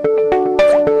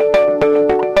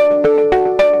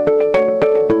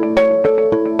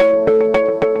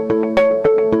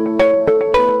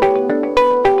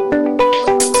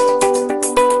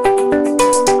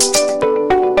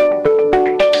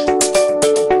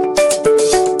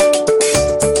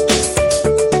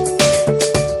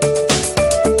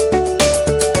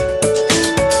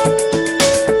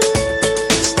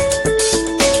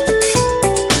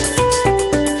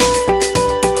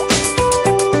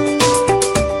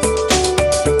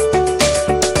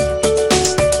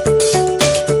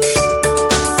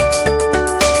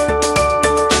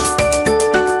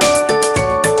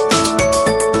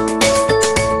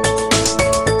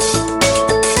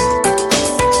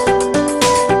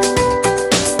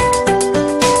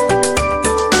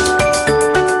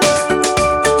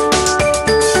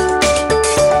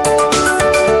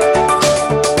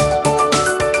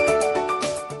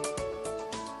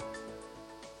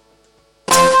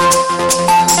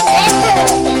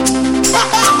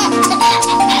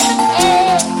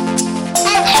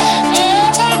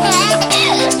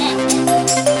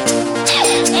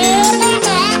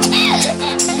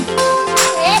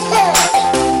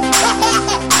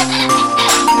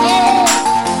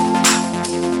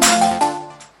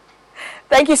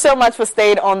 Thank you so much for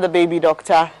staying on The Baby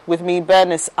Doctor. With me,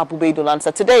 Bernice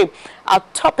Abubeidulansa. Today, our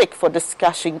topic for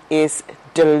discussion is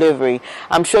delivery.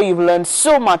 I'm sure you've learned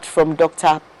so much from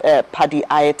Dr. Paddy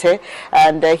Ayete,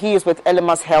 and he is with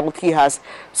Elemas Health. He has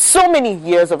so many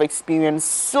years of experience,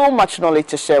 so much knowledge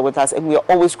to share with us, and we are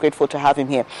always grateful to have him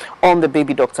here on The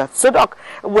Baby Doctor. So, Doc,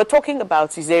 we're talking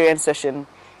about cesarean section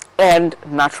and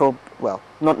natural, well,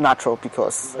 not natural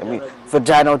because,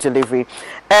 vaginal delivery.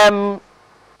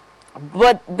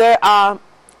 But there are,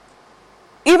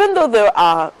 even though there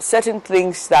are certain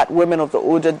things that women of the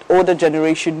older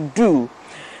generation do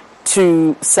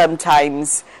to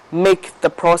sometimes make the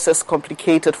process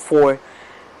complicated for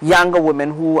younger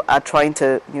women who are trying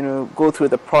to, go through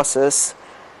the process.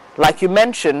 Like you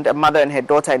mentioned, a mother and her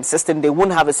daughter insisting they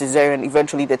won't have a cesarean,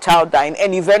 eventually the child dying,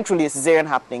 and eventually a cesarean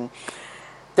happening.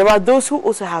 There are those who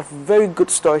also have very good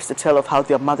stories to tell of how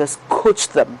their mothers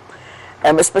coached them,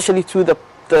 especially through the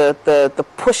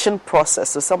pushing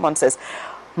process. So someone says,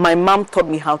 my mom taught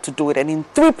me how to do it, and in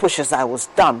 3 pushes I was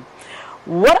done.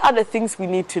 What are the things we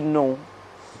need to know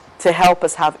to help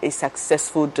us have a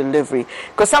successful delivery?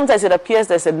 Because sometimes it appears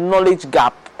there's a knowledge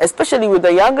gap, especially with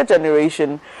the younger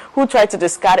generation who try to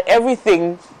discard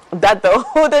everything that the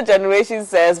older generation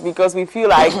says because we feel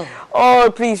like, oh,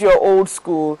 please, you're old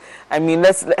school. I mean,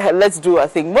 let's do a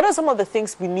thing. What are some of the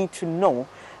things we need to know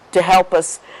to help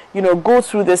us, go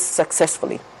through this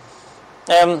successfully?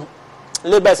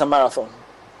 Labor is a marathon.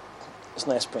 It's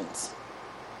not a sprint.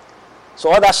 So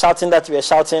all that shouting that you were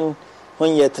shouting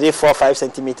when you're 3, 4, 5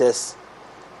 centimeters,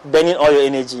 burning all your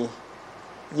energy,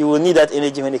 you will need that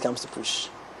energy when it comes to push.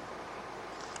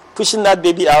 Pushing that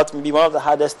baby out may be one of the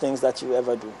hardest things that you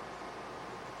ever do.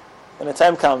 When the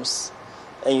time comes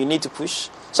and you need to push,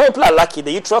 some people are lucky.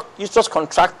 The uterus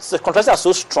contracts. The contractions are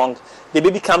so strong, the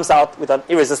baby comes out with an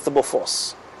irresistible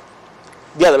force.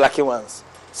 They are the lucky ones.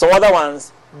 Some other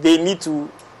ones, they need to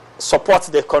support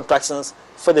the contractions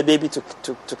for the baby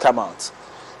to come out.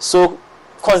 So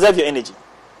conserve your energy.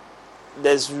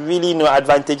 There's really no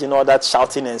advantage in all that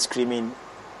shouting and screaming.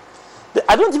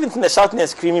 I don't even think the shouting and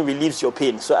screaming relieves your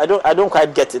pain. So I don't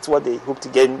quite get it, what they hope to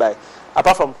gain by,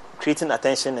 apart from creating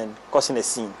attention and causing a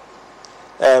scene.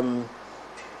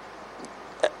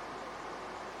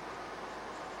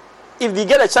 If you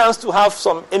get a chance to have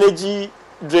some energy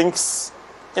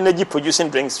producing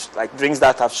drinks, like drinks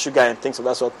that have sugar and things of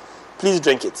that sort, please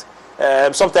drink it.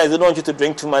 Sometimes they don't want you to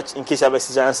drink too much in case you have a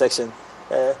cesarean section.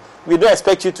 We don't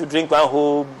expect you to drink one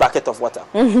whole bucket of water.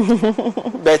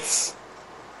 But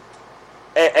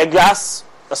a glass,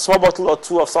 a small bottle or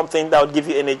 2 of something that would give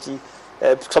you energy,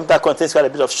 something that contains quite a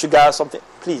bit of sugar, something,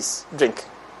 please drink,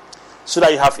 so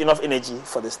that you have enough energy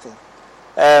for this thing.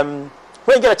 When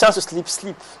you get a chance to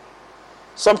sleep.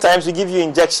 Sometimes we give you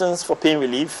injections for pain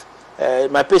relief.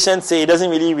 My patients say it doesn't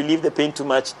really relieve the pain too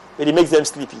much, but it makes them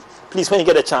sleepy. Please, when you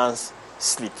get a chance,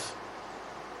 sleep,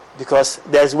 because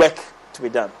there's work to be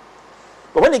done.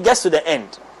 But when it gets to the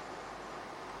end,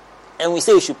 and we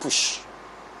say you should push,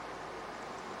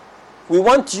 we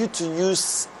want you to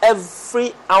use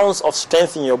every ounce of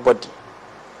strength in your body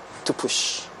to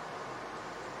push.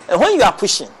 And when you are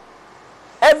pushing,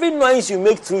 every noise you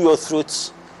make through your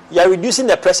throat, you are reducing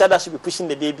the pressure that should be pushing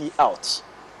the baby out.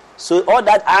 So all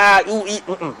that,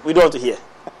 we don't want to hear.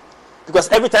 Because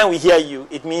every time we hear you,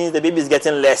 it means the baby is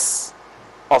getting less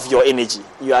of your energy.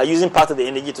 You are using part of the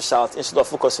energy to shout instead of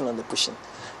focusing on the pushing.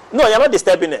 No, you're not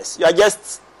disturbing us. You are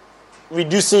just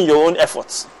reducing your own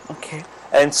efforts. Okay.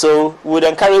 And so we would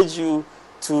encourage you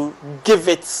to give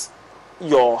it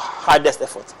your hardest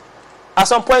effort. At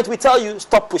some point, we tell you,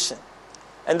 stop pushing.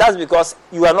 And that's because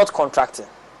you are not contracting.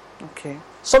 Okay.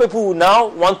 Some people who now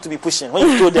want to be pushing. When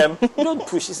you told them, you don't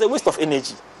push, it's a waste of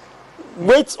energy.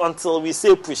 Wait until we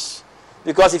say push.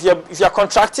 Because if you're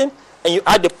contracting and you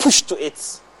add the push to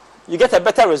it, you get a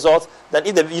better result than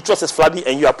if the uterus is flabby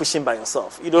and you are pushing by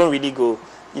yourself. You don't really go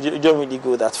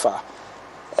that far.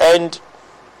 And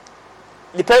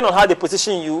depending on how they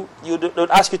position you,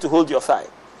 they'll ask you to hold your thigh.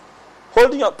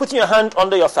 Putting your hand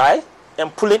under your thigh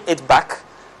and pulling it back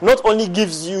not only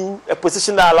gives you a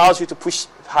position that allows you to push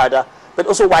harder, but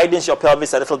also widens your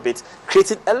pelvis a little bit,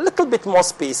 creating a little bit more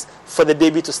space for the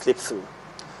baby to slip through.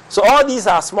 So all these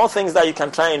are small things that you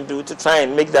can try and do to try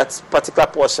and make that particular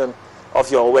portion of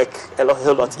your work a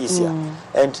whole lot easier.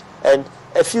 And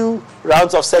a few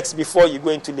rounds of sex before you go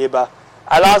into labor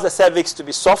allows the cervix to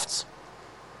be soft.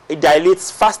 It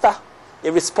dilates faster.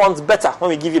 It responds better when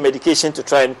we give you medication to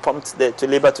try and prompt the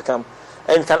labor to come.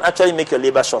 And it can actually make your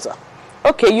labor shorter.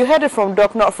 Okay, you heard it from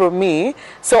Doc, not from me.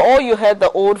 So all you heard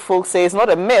the old folks say is not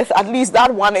a myth. At least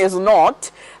that one is not.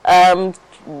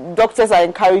 doctors are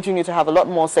encouraging you to have a lot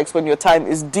more sex when your time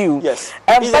is due. Yes.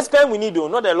 It's the sperm we need, though,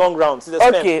 not the long rounds. It's the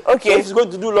sperm. Okay. So if it's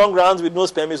going to do long rounds with no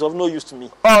sperm, it's of no use to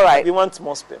me. All right. We want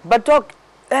more sperm. But, Doc,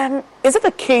 is it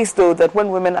the case, though, that when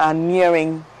women are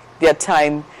nearing their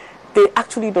time, they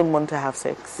actually don't want to have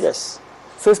sex? Yes.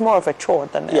 So it's more of a chore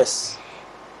than that? Yes.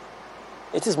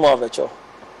 It is more of a chore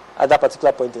at that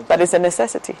particular point in time. But it's a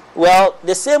necessity. Well,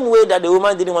 the same way that the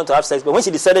woman didn't want to have sex, but when she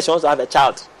decided she wants to have a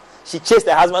child, she chased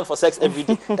her husband for sex every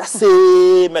day. That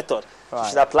same method. Right.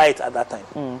 She should apply it at that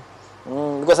time.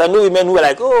 Because I know women who are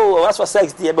like, oh, that's for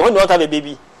sex, dear. But when they want to have a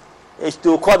baby,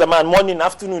 to call the man morning,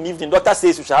 afternoon, evening, doctor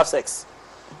says you should have sex.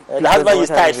 The husband is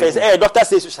tired. Says, hey, doctor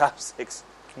says you should have sex.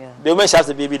 Yeah. The woman she has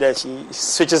the baby, then she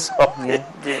switches up. Yeah.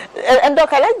 And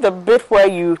Doc, I like the bit where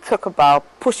you talk about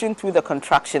pushing through the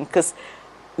contraction, because,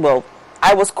 well,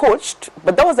 I was coached,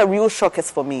 but that was a real shocker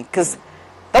for me, because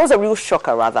that was a real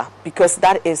shocker, rather, because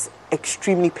that is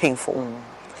extremely painful.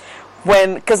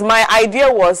 Because my idea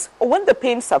was, when the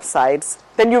pain subsides,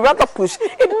 then you rather push.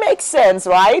 It makes sense,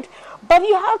 right? But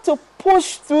you have to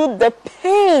push through the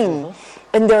pain.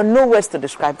 And there are no words to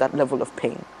describe that level of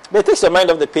pain. But it takes your mind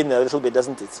off the pain a little bit,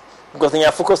 doesn't it? Because then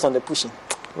you're focused on the pushing.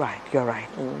 Right, you're right.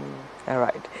 All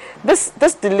right. This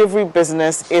delivery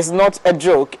business is not a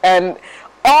joke. And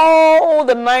all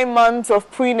the 9 months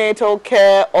of prenatal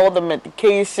care, all the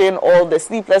medication, all the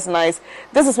sleepless nights,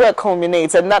 this is where it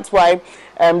culminates. And that's why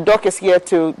Doc is here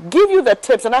to give you the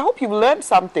tips. And I hope you've learned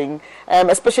something,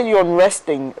 especially on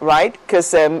resting, right?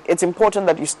 Because it's important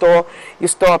that you store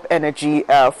up energy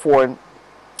for,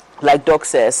 like Doc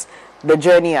says, the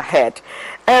journey ahead.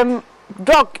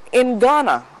 Doc, in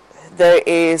Ghana, there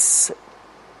is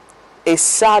a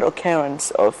sad occurrence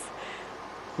of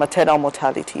maternal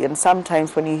mortality, and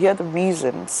sometimes when you hear the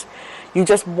reasons, you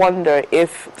just wonder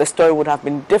if the story would have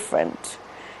been different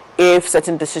if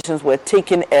certain decisions were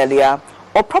taken earlier,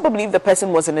 or probably if the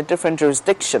person was in a different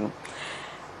jurisdiction.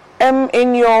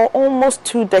 In your almost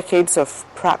 2 decades of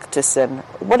practicing,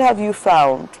 what have you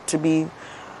found to be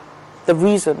the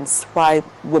reasons why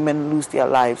women lose their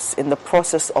lives in the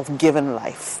process of giving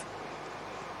life?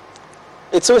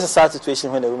 It's always a sad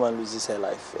situation when a woman loses her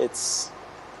life.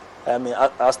 I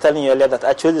was telling you earlier that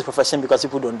I chose this profession because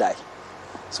people don't die.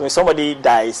 So when somebody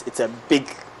dies, it's a big,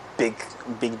 big,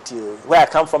 big deal. Where I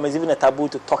come from is even a taboo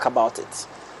to talk about it.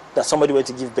 That somebody went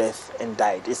to give birth and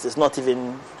died. It's not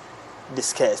even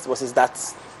discussed because it's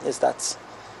that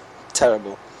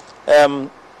terrible. There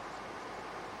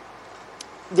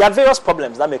are various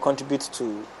problems that may contribute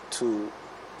to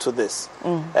this.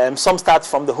 Some start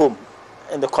from the home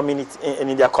and the community and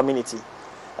in their community,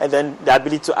 and then the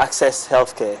ability to access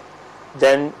healthcare,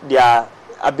 then their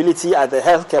ability at the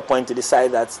healthcare point to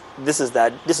decide that this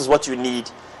is what you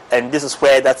need, and this is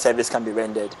where that service can be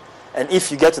rendered. And if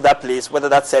you get to that place, whether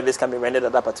that service can be rendered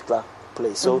at that particular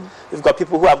place. So you've got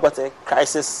people who have got a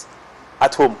crisis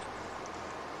at home,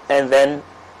 and then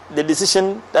the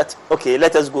decision that, okay,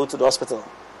 let us go to the hospital,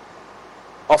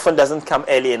 often doesn't come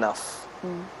early enough.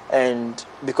 And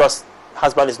because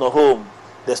husband is not home,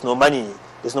 there's no money,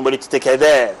 there's nobody to take care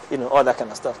there, all that kind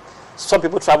of stuff. Some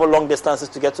people travel long distances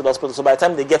to get to the hospital, so by the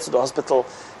time they get to the hospital,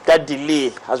 that delay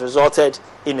has resulted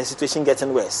in the situation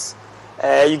getting worse.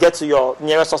 You get to your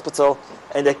nearest hospital,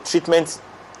 and the treatment,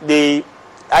 they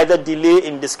either delay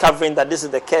in discovering that this is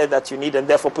the care that you need and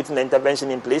therefore putting the intervention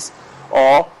in place,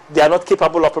 or they are not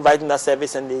capable of providing that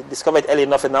service and they discover it early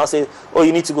enough and now say, oh,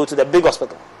 you need to go to the big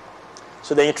hospital.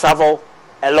 So then you travel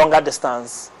a longer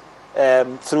distance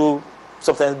through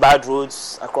sometimes bad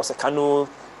roads, across a canoe,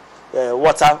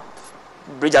 water,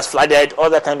 bridge has flooded,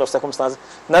 all that kind of circumstances.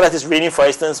 Now that it's raining, for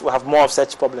instance, we have more of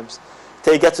such problems.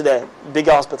 Till you get to the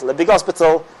bigger hospital. The bigger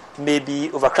hospital may be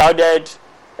overcrowded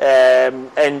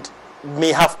and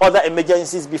may have other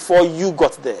emergencies before you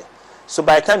got there. So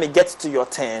by the time it gets to your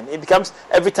turn, it becomes,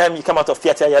 every time you come out of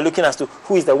theater, you're looking as to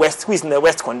who is in the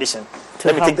worst condition.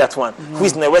 Let me take that one. Who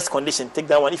is in the worst condition? Take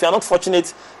that one. If you're not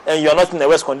fortunate and you're not in the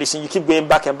worst condition, you keep going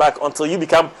back and back until you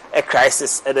become a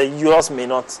crisis, and then yours may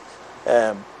not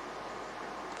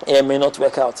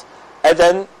work out. And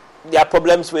then there are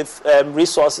problems with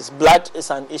resources. Blood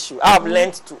is an issue. I have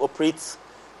learned to operate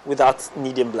without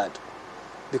needing blood,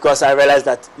 because I realized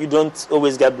that you don't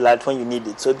always get blood when you need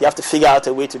it. So you have to figure out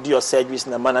a way to do your surgeries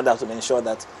in a manner that will ensure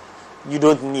that you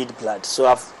don't need blood. So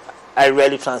I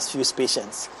rarely transfuse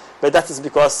patients. But that is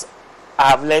because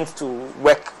I have learned to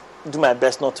do my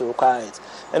best not to require it.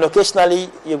 And occasionally,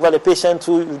 you've got a patient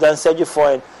who you've done surgery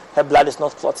for and her blood is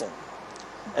not clotting.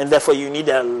 And therefore, you need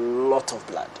a lot of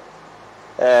blood.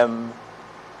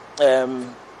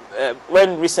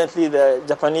 When recently the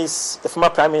former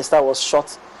Prime Minister was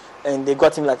shot, and they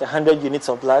got him like 100 units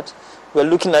of blood. we're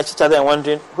looking at each other and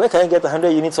wondering, where can I get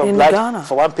 100 units of blood Ghana.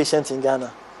 for one patient in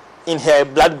Ghana? In her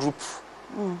blood group,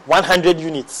 100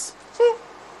 units.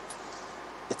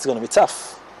 It's going to be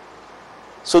tough.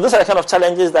 So those are the kind of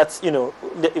challenges that, you know,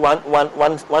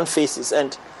 one faces.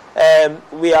 And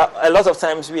we are, a lot of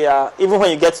times we are, even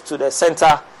when you get to the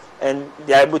center and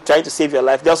they are able to try to save your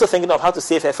life, they're also thinking of how to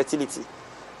save her fertility.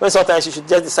 When sometimes you should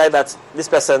just decide that this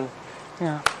person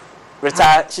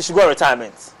retire, she should go on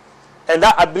retirement. And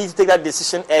that ability to take that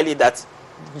decision early that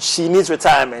she needs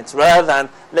retirement rather than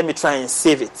let me try and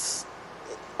save it.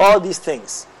 All these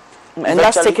things. And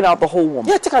that's taking out the whole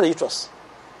woman. Yeah, take out the uterus.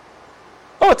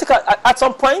 Oh, at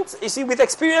some point, you see, with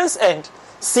experience and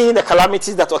seeing the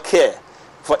calamities that occur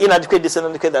for inadequate this and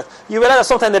inadequate that, you realize that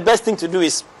sometimes the best thing to do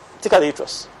is take out the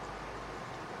uterus.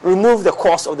 Remove the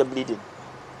cause of the bleeding.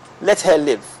 Let her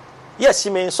live. Yes,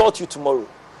 she may insult you tomorrow,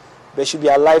 but she will be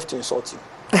alive to insult you.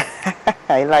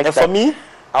 I like and that. For me,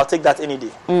 I'll take that any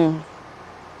day.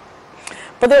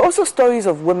 But there are also stories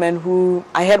of women who,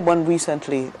 I heard one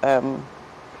recently, of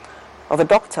a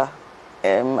doctor.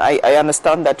 I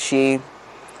understand that she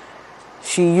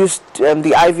used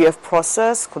the IVF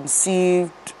process,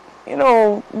 conceived, you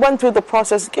know, went through the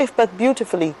process, gave birth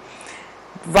beautifully.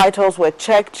 Vitals were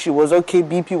checked, she was okay,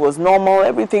 BP was normal,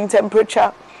 everything,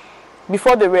 temperature.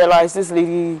 Before they realized, this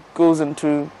lady goes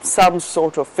into some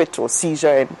sort of fit or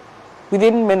seizure, and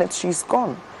within minutes she's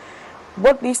gone.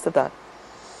 What leads to that?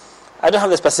 I don't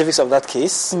have the specifics of that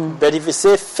case, but if you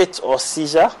say fit or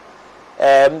seizure,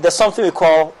 there's something we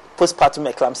call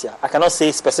postpartum eclampsia. I cannot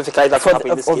say specifically that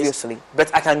happened in this obviously. case,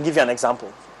 but I can give you an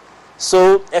example.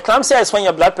 So eclampsia is when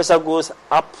your blood pressure goes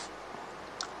up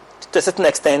to a certain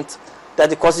extent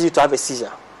that it causes you to have a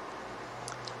seizure.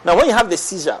 Now, when you have the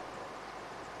seizure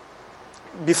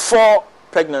before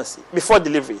pregnancy, before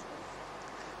delivery,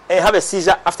 and you have a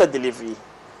seizure after delivery,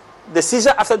 the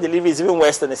seizure after delivery is even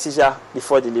worse than the seizure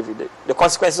before delivery. The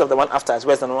consequences of the one after is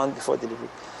worse than the one before delivery.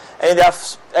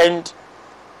 And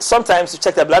sometimes you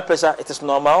check the blood pressure, it is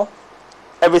normal.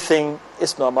 Everything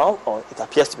is normal, or it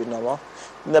appears to be normal.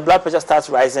 And the blood pressure starts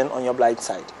rising on your blind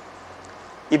side.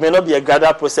 It may not be a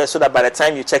gradual process so that by the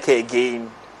time you check it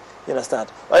again, you understand?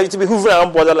 Or it will be hovering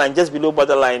around borderline, just below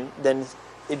borderline, then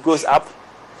it goes up.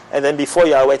 And then before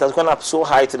you are aware, it has gone up so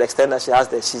high to the extent that she has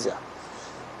the seizure.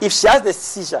 If she has the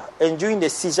seizure, and during the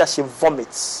seizure she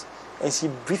vomits, and she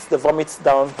breathes the vomit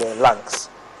down her lungs,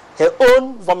 her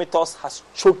own vomitus has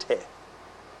choked her.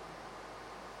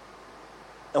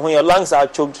 And when your lungs are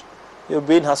choked, your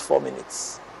brain has 4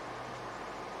 minutes.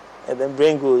 And then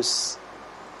brain goes,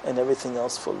 and everything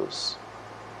else follows.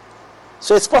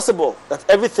 So it's possible that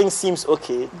everything seems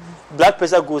okay, blood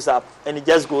pressure goes up, and it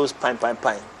just goes pine,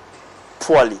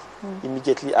 poorly,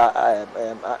 immediately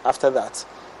after that.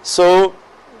 So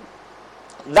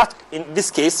that, in this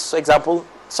case, for example,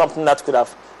 something that could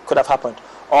have happened.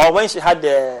 Or when she had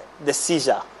the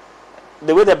seizure,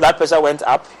 the way the blood pressure went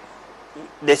up,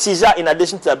 the seizure, in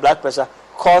addition to the blood pressure,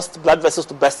 caused blood vessels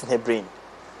to burst in her brain.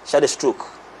 She had a stroke.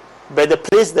 But the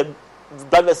place the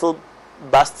blood vessel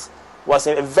burst was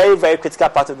a very, very critical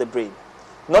part of the brain.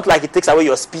 Not like it takes away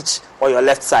your speech or your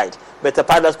left side, but the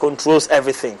part that controls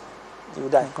everything. You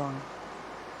die.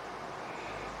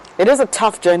 It is a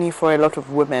tough journey for a lot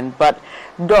of women, but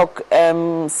Doc,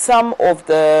 some of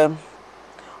the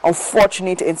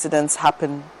unfortunate incidents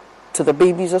happen to the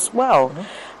babies as well.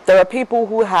 There are people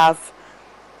who have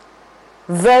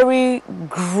very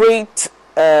great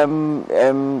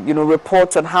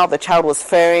reports on how the child was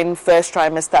faring, first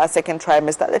trimester, second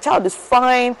trimester. The child is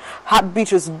fine,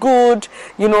 heartbeat is good,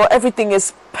 everything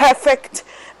is perfect,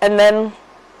 and then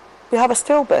we have a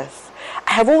stillbirth.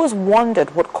 I have always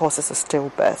wondered what causes a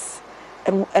stillbirth,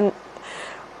 and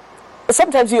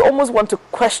sometimes you almost want to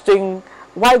question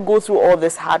why go through all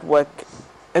this hard work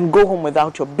and go home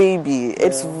without your baby.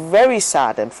 It's very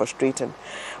sad and frustrating.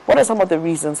 What are some of the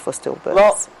reasons for stillbirth?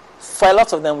 Well, for a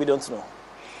lot of them, we don't know.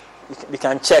 We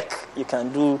can check, we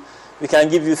can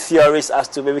give you theories as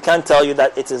to, but we can't tell you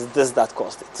that it is this that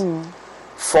caused it.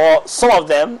 For some of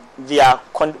them, there are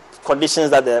conditions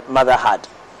that the mother had.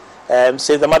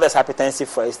 So if the mother is hypertensive,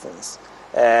 for instance,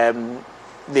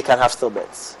 they can have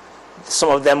stillbirths.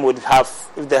 Some of them would have,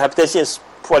 if the hypertension is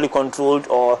poorly controlled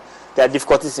or there are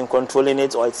difficulties in controlling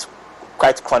it or it's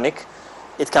quite chronic,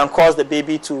 it can cause the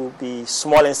baby to be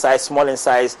small in size,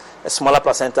 a smaller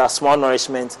placenta, small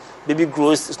nourishment. Baby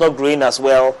grows, it's not growing as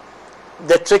well.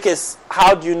 The trick is,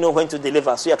 how do you know when to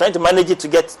deliver? So you're trying to manage it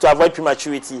to avoid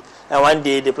prematurity, and one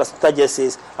day the placenta just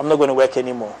says, I'm not going to work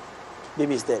anymore.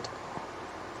 Baby is dead.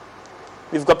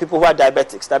 We've got people who are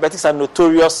diabetics. Diabetics are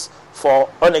notorious for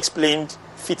unexplained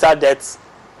fetal deaths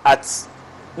at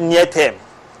near term.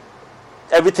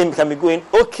 everything can be going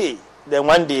okay. Then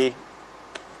one day,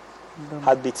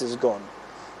 heartbeat is gone.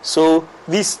 So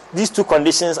these two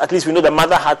conditions, at least we know the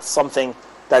mother had something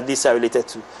that these are related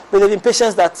to. But there have been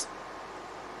patients that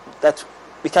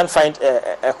we can't find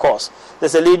a cause.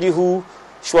 There's a lady who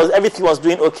everything was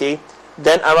doing okay.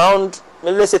 Then around,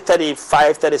 let's say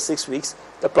 35, 36 weeks,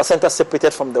 the placenta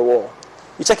separated from the wall.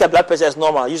 You check her blood pressure is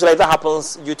normal. Usually that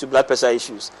happens due to blood pressure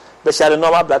issues. But she had a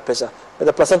normal blood pressure. But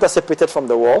the placenta separated from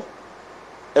the wall.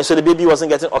 And so the baby wasn't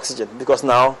getting oxygen because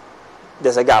now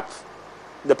there's a gap.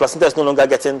 The placenta is no longer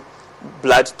getting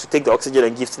blood to take the oxygen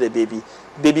and give to the baby.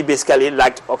 Baby basically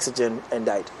lacked oxygen and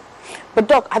died. But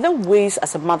Doc, are there ways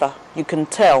as a mother you can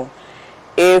tell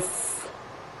if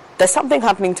there's something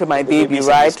happening to my baby,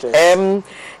 right?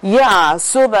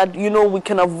 So that we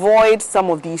can avoid some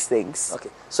of these things. Okay.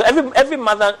 So every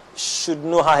mother should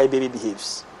know how her baby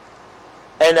behaves.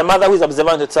 And a mother who is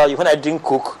observant to tell you, when I drink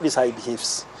Coke, this is how it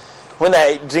behaves. When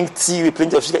I drink tea with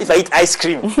plenty of sugar, if I eat ice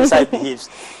cream, this is how it behaves.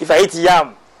 If I eat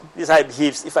yam, this is how it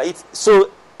behaves.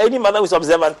 So any mother who is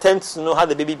observant tends to know how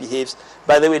the baby behaves.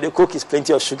 By the way, the Coke is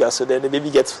plenty of sugar, so then the baby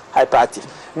gets hyperactive.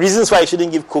 Reasons why you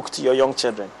shouldn't give Coke to your young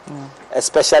children,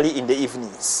 especially in the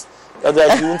evenings.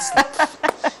 Otherwise, you won't sleep.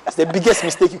 It's the biggest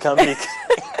mistake you can make.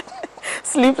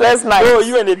 Sleepless nights. Oh,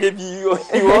 you and the baby,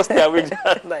 you all stay awake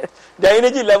that night. The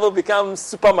energy level becomes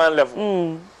Superman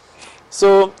level.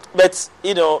 So, but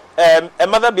a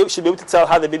mother should be able to tell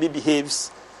how the baby behaves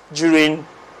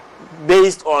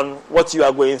based on what you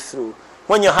are going through.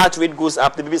 When your heart rate goes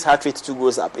up, the baby's heart rate too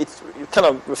goes up. It kind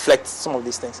of reflects some of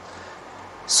these things.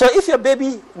 So if your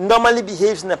baby normally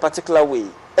behaves in a particular way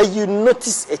and you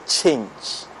notice a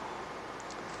change,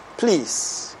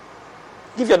 please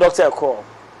give your doctor a call.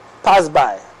 Pass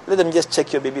by. Let them just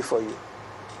check your baby for you.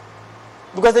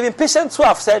 Because there have been patients who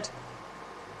have said,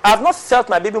 I have not felt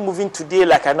my baby moving today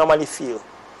like I normally feel.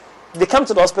 They come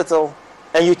to the hospital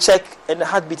and you check and the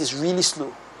heartbeat is really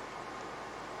slow.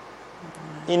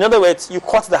 In other words, you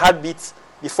caught the heartbeat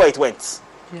before it went.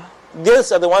 Yeah.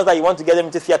 Those are the ones that you want to get them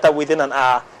into theater within an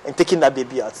hour and taking that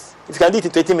baby out. If you can do it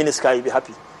in 20 minutes, you'll be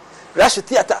happy. Rush to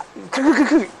theater.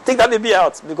 Take that baby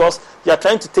out because you are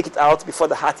trying to take it out before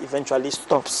the heart eventually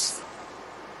stops.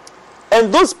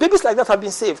 And those babies like that have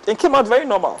been saved and came out very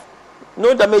normal.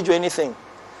 No damage or anything.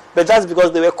 But that's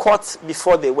because they were caught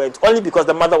before they went, only because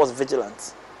the mother was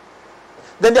vigilant.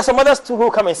 Then there's some mothers too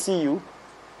who come and see you,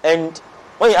 and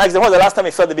when you ask them, when was the last time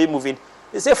you felt the baby moving?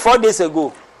 They say 4 days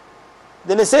ago.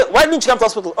 Then they say, why didn't you come to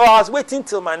hospital? Oh, I was waiting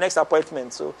till my next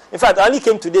appointment. So, in fact, I only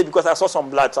came today because I saw some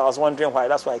blood, so I was wondering why.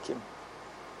 That's why I came.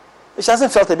 She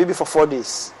hasn't felt a baby for 4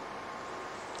 days.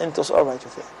 And it was all right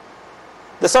with her.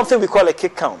 There's something we call a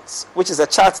kick count, which is a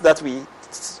chart that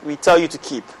we tell you to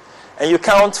keep. And you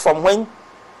count from when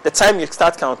the time you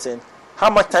start counting, how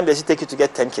much time does it take you to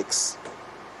get 10 kicks?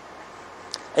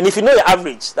 And if you know your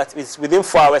average, that is within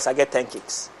 4 hours I get 10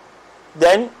 kicks,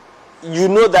 then you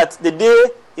know that the day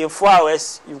in 4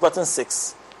 hours you've gotten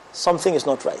 6. Something is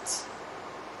not right.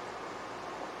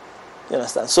 You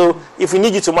understand? So if we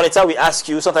need you to monitor, we ask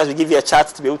you. Sometimes we give you a chart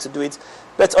to be able to do it.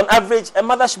 But on average, a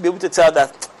mother should be able to tell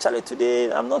that, Charlie,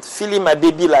 today I'm not feeling my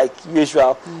baby like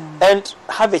usual, and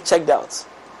have it checked out.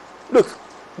 Look,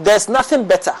 there's nothing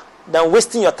better than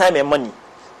wasting your time and money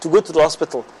to go to the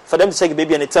hospital for them to check the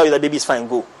baby and they tell you that baby is fine,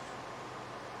 go.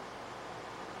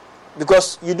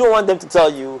 Because you don't want them to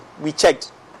tell you, we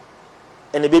checked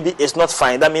and the baby is not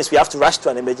fine. That means we have to rush to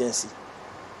an emergency.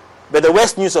 But the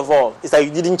worst news of all is that you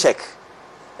didn't check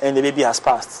and the baby has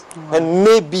passed. And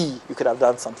maybe you could have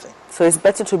done something. So it's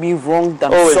better to be wrong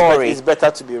than sorry. It's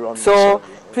better to be wrong than sorry.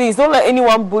 Please don't let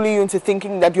anyone bully you into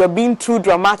thinking that you are being too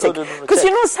dramatic.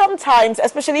 Because sometimes,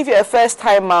 especially if you're a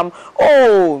first-time mom,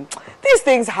 these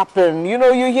things happen. You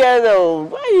hear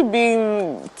why are you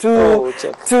being too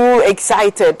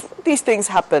excited? These things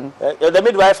happen. The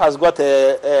midwife has got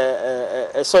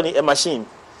a machine,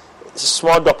 it's a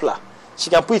small Doppler. She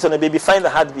can put it on the baby, find the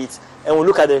heartbeat, and we'll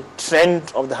look at the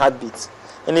trend of the heartbeat.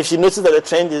 And if she notices that the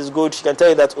trend is good, she can tell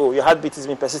you that, your heartbeat has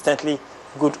been persistently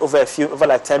good over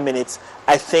like 10 minutes.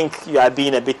 I think you are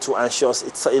being a bit too anxious.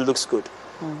 It looks good.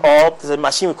 Or there's a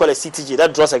machine we call a CTG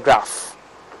that draws a graph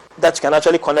that you can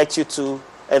actually connect you to,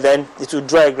 and then it will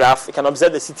draw a graph. You can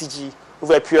observe the CTG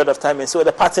over a period of time, and so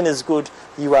the pattern is good,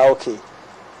 you are okay.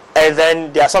 And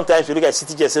then there are sometimes we look at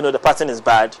CTG and say, no, the pattern is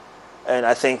bad, and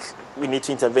I think we need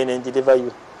to intervene and deliver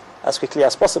you as quickly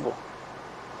as possible.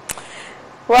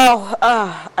 Well,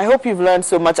 I hope you've learned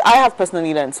so much. I have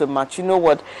personally learned so much. You know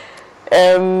what?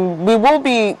 We will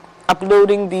be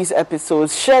uploading these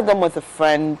episodes. Share them with a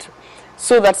friend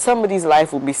so that somebody's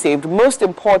life will be saved. Most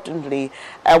importantly,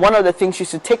 one of the things you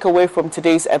should take away from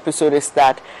today's episode is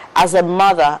that as a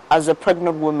mother, as a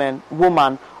pregnant woman,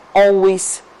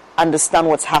 always understand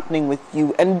what's happening with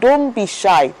you, and don't be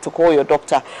shy to call your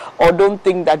doctor, or don't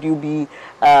think that you'll be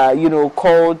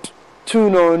called too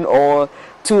known or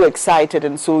too excited,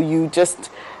 and so you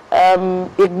just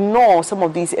ignore some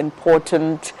of these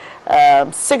important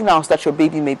signals that your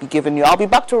baby may be giving you. I'll be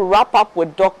back to wrap up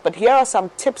with Doc, but here are some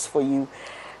tips for you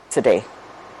today.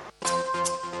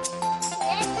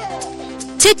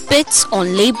 Tidbits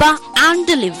on labor and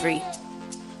delivery.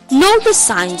 Know the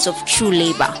signs of true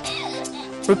labor.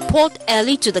 Report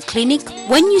early to the clinic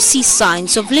when you see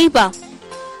signs of labor.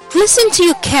 Listen to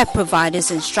your care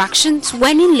provider's instructions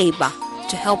when in labor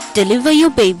to help deliver your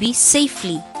baby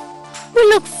safely. We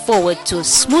look forward to a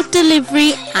smooth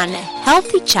delivery and a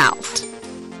healthy child.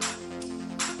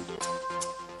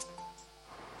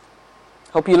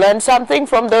 Hope you learned something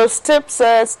from those tips.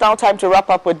 It's now time to wrap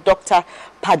up with Dr.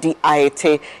 Paddy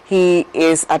Aete. He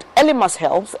is at Elimas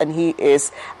Health and he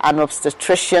is an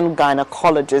obstetrician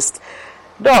gynecologist.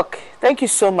 Doc, thank you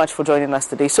so much for joining us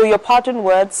today. So your parting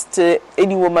words to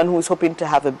any woman who is hoping to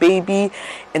have a baby,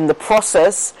 in the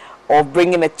process of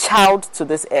bringing a child to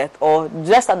this earth, or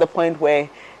just at the point where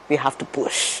they have to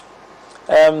push?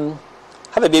 Have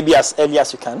a baby as early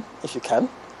as you can, if you can.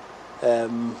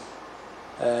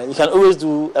 You can always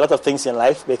do a lot of things in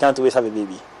life, but you can't always have a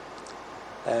baby.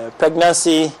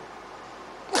 Pregnancy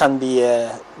can be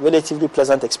a relatively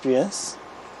pleasant experience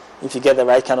if you get the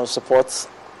right kind of support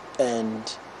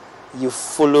and you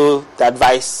follow the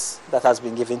advice that has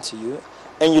been given to you,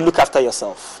 and you look after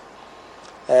yourself.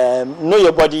 Know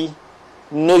your body,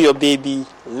 know your baby,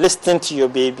 listen to your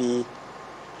baby,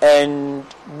 and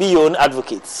be your own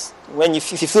advocates. When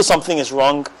if you feel something is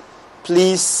wrong,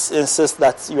 please insist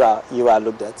that you are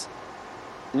looked at.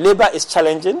 Labor is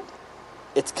challenging.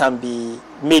 It can be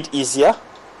made easier,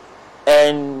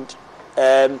 and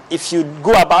if you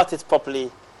go about it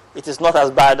properly, it is not as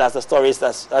bad as the stories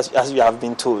as you have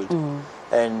been told.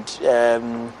 And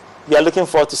we are looking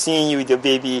forward to seeing you with your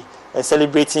baby and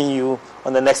celebrating you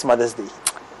on the next Mother's Day.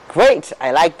 Great,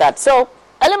 I like that. So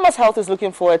Elimas Health is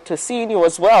looking forward to seeing you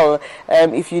as well.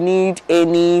 If you need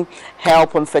any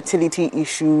help on fertility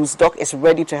issues, Doc is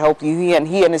ready to help you. He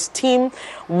and his team,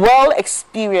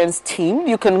 well-experienced team,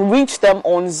 you can reach them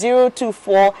on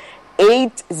 024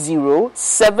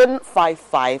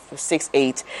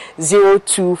 080-755-68,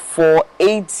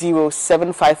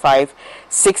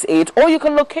 024-80-755-68, or you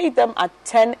can locate them at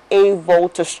 10A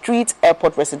Volta Street,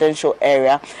 Airport Residential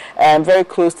Area, very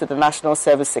close to the National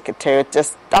Service Secretariat,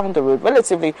 just down the road,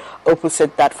 relatively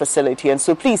opposite that facility. And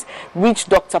so please reach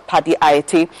Dr. Paddy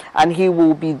Aete, and he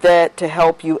will be there to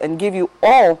help you and give you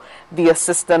all the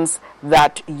assistance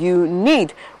that you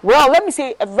need. Well, let me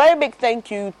say a very big thank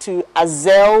you to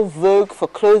Azel Vogue for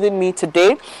clothing me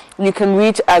today. You can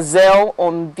reach Azel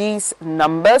on these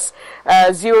numbers,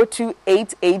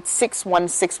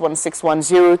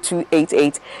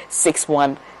 0288-616161,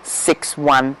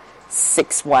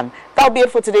 0288-616161. That'll be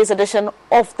it for today's edition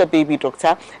of The Baby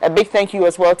Doctor. A big thank you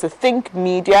as well to Think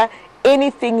Media.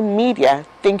 Anything media,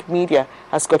 Think Media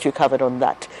has got you covered on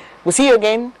that. We'll see you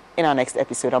again in our next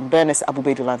episode. I'm Bernice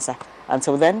Abubedulansa.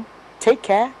 Until then, take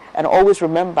care, and always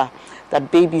remember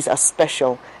that babies are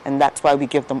special, and that's why we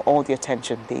give them all the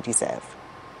attention they deserve.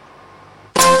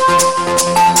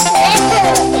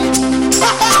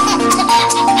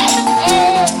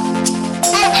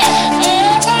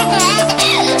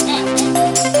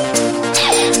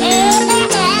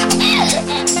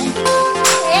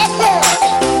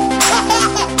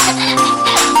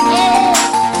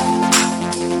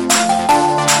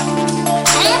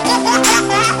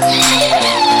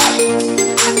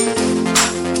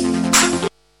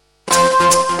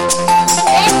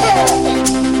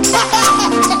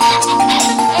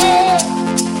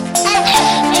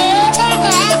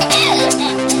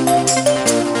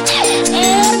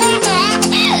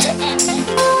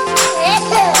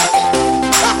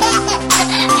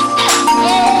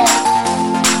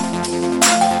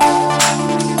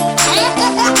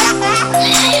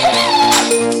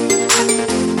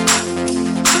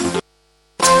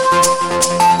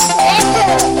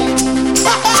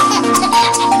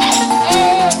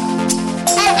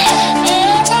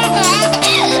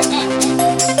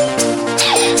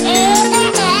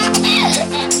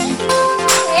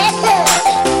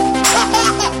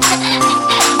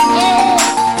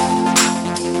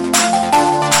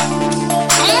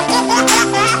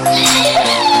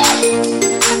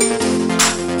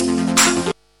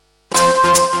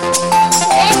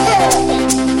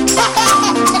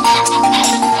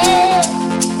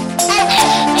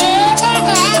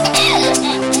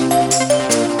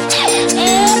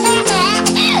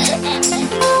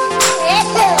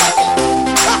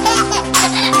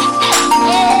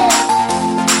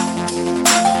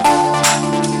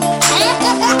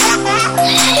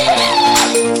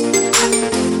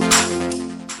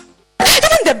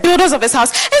 of his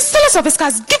house and sellers of his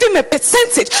cars give him a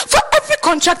percentage for every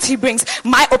contract he brings.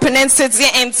 My opponent sits here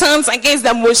and turns against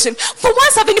the motion. For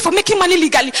once having it for making money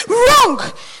legally. Wrong!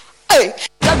 Hey.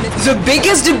 The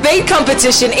biggest debate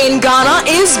competition in Ghana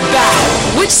is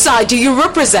back. Which side do you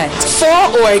represent?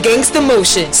 For or against the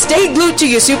motion? Stay glued to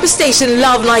your superstation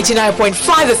Love 99.5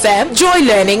 FM, Joy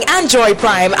Learning and Joy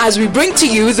Prime as we bring to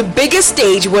you the biggest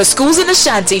stage where schools in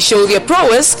Ashanti show their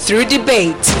prowess through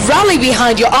debate. Rally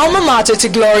behind your alma mater to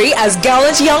glory as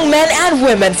gallant young men and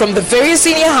women from the various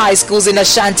senior high schools in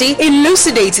Ashanti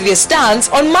elucidate their stance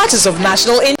on matters of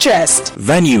national interest.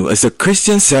 Venue is the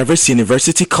Christian Service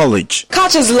University College.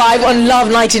 Catch us live on Love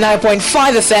 99.5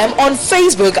 FM, on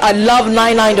Facebook at Love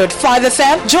 99.5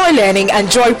 FM, Joy Learning and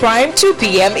Joy Prime, 2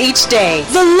 p.m. each day.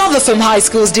 The Love FM High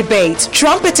Schools debate,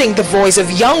 trumpeting the voice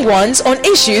of young ones on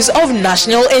issues of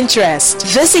national interest.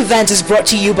 This event is brought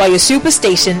to you by your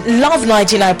superstation Love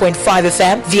 99.5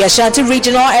 FM, the Ashanti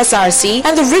Regional SRC,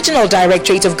 and the Regional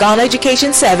Directorate of Ghana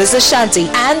Education Service Ashanti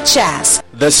and CHAS.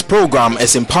 This program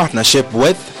is in partnership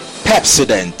with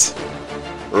Pepsodent,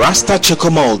 Rasta Choco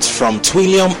Molds from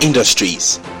Twillium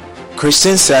Industries,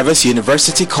 Christian Service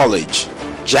University College,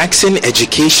 Jackson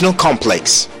Educational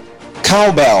Complex,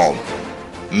 Cowbell,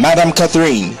 Madam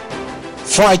Catherine,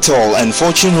 Fritol and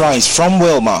Fortune Rice from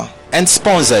Wilma, and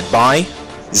sponsored by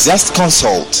Zest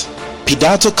Consult,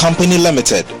 Pidato Company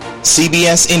Limited,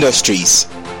 CBS Industries,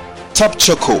 Top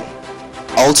Choco,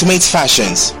 Ultimate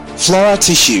Fashions, Flora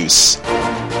Tissues.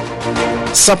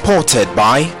 Supported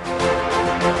by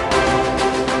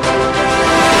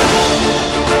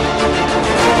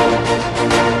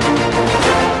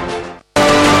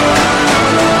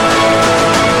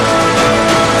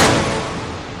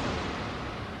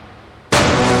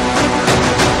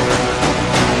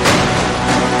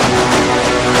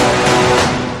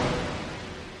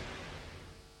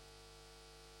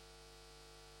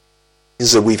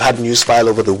we've had news file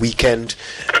over the weekend,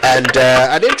 and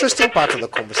an interesting part of the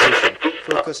conversation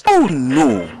focused. Oh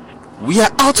no, we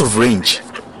are out of range.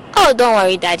 Oh, don't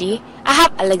worry, Daddy. I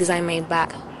have Alexa in my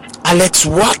bag. Alex,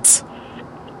 what?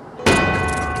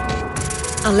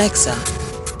 Alexa,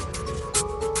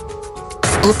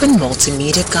 open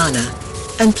Multimedia Ghana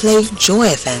and play Joy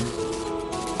FM.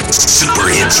 Super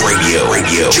Hits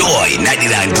Radio, Joy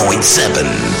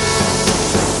 99.7.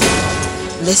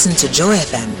 Listen to Joy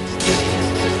FM,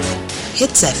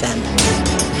 Hits FM,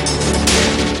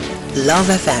 Love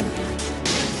FM,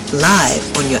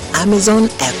 live on your Amazon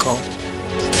Echo.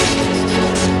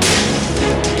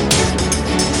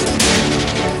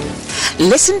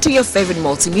 Listen to your favorite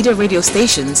multimedia radio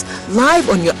stations live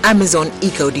on your Amazon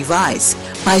Echo device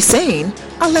by saying,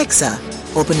 Alexa,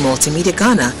 open Multimedia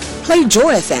Ghana, play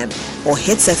Joy FM or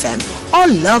Hits FM or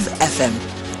Love FM.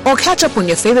 Or catch up on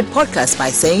your favorite podcast by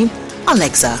saying,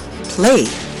 Alexa, play,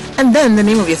 and then the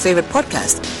name of your favorite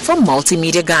podcast from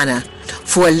Multimedia Ghana.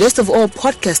 For a list of all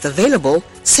podcasts available,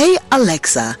 say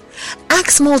Alexa.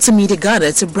 Ask Multimedia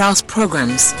Ghana to browse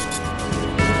programs.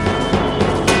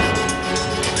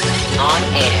 On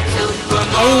air.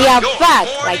 And we are back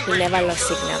like we never lost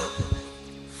signal.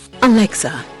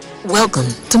 Alexa, welcome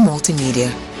to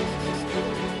Multimedia.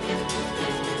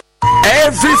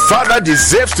 Every father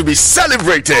deserves to be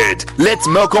celebrated. Let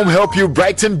Malcolm help you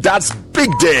brighten Dad's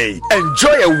big day.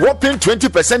 Enjoy a whopping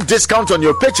 20% discount on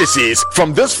your purchases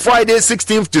from this Friday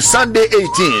 16th to Sunday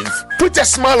 18th. Put a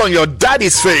smile on your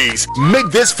daddy's face.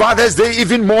 Make this Father's Day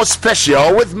even more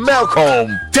special with Malcolm.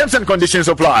 Terms and conditions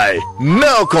apply.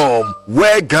 Malcolm,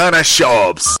 where Ghana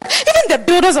shops. Even the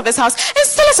builders of his house and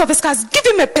sellers of his cars give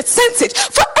him a percentage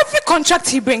for every contract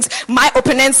he brings. My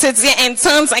opponent sits here and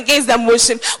turns against the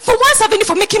motion. For once having it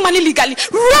for making money legally.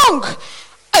 Wrong!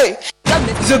 Hey.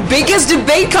 The biggest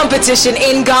debate competition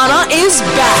in Ghana is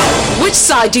back. Which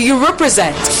side do you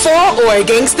represent? For or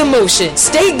against the motion?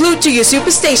 Stay glued to your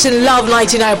superstation Love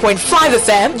 99.5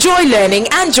 FM, Joy Learning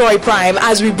and Joy Prime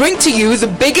as we bring to you the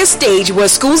biggest stage where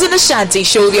schools in Ashanti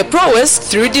show their prowess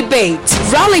through debate.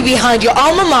 Rally behind your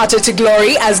alma mater to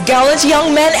glory as gallant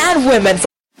young men and women.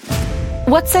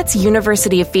 What sets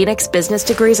University of Phoenix business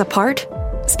degrees apart?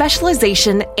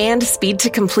 Specialization and speed to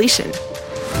completion.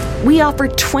 We offer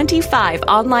 25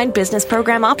 online business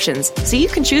program options so you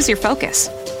can choose your focus.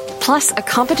 Plus a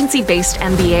competency-based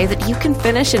MBA that you can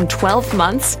finish in 12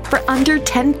 months for under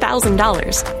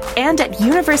 $10,000. And at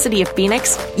University of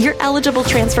Phoenix, your eligible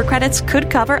transfer credits could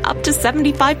cover up to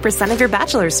 75% of your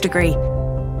bachelor's degree.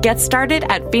 Get started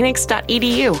at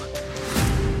phoenix.edu.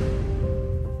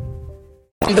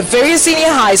 The various senior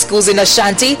high schools in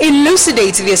Ashanti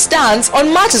elucidate their stance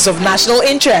on matters of national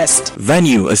interest.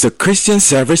 Venue is the Christian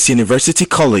Service University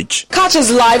College. Catch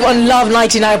us live on Love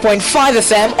 99.5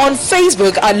 FM, on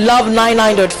Facebook at Love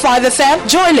 99.5 FM,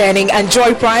 Joy Learning and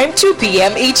Joy Prime, 2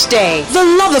 p.m. each day. The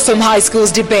Love FM High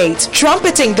Schools debate,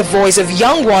 trumpeting the voice of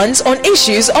young ones on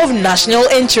issues of national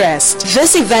interest.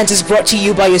 This event is brought to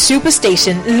you by your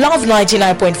superstation Love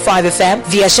 99.5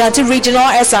 FM, the Ashanti Regional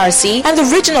SRC, and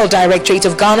the Regional Directorate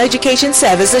of Ghana Education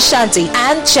Service Ashanti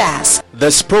and CHAS.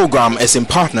 This program is in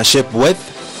partnership with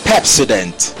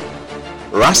Pepsodent,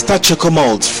 Rasta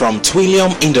Chocomolds from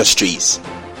Twillium Industries,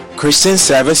 Christian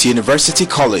Service University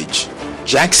College,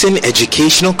 Jackson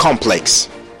Educational Complex,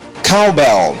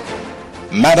 Cowbell,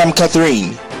 Madam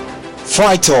Catherine,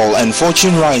 Fritol and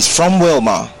Fortune Rice from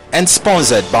Wilma, and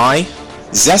sponsored by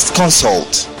Zest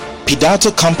Consult,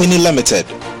 Pidato Company Limited,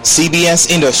 CBS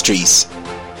Industries,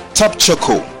 Top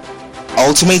Choco,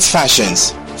 Ultimate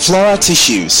Fashions, Flora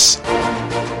Tissues.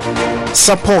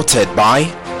 Supported by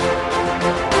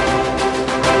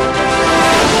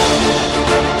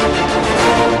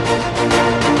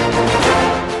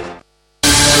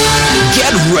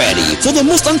ready for the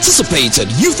most anticipated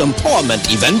youth empowerment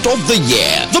event of the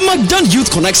year. The Magdan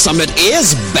Youth Connect Summit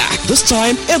is back. This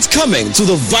time, it's coming to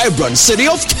the vibrant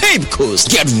city of Cape Coast.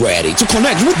 Get ready to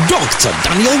connect with Dr.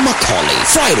 Daniel Macaulay.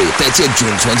 Friday, 30th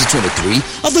June 2023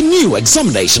 at the new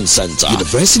Examination Center,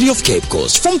 University of Cape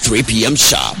Coast from 3 p.m.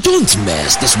 sharp. Don't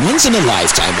miss this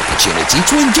once-in-a-lifetime opportunity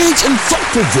to engage in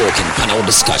thought-provoking panel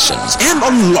discussions and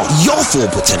unlock your full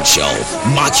potential.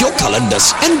 Mark your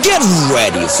calendars and get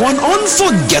ready for an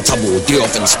unforgettable day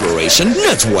of inspiration,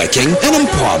 networking, and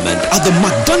empowerment at the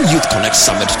Magdan Youth Connect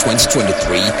Summit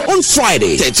 2023 on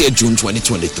Friday, 30th June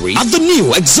 2023 at the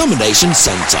new Examination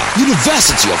Center,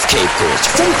 University of Cape Coast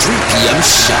from 3 p.m.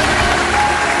 sharp.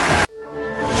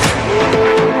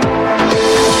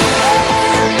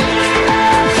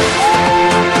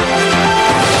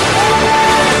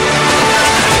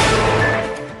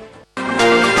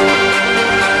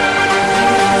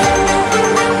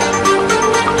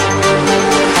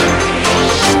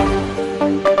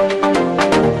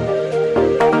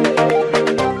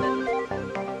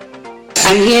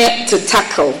 I'm here to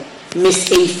tackle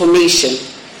misinformation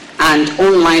and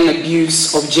online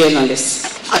abuse of journalists.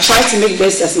 I try to make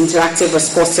this as interactive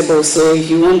as possible, so if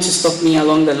you want to stop me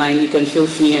along the line, you can feel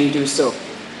free and do so.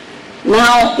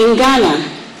 Now, in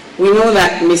Ghana, we know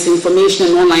that misinformation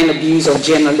and online abuse of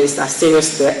journalists are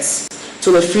serious threats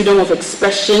to the freedom of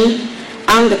expression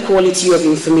and the quality of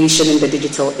information in the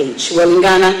digital age. Well, in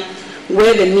Ghana,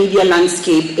 where the media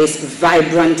landscape is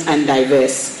vibrant and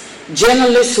diverse,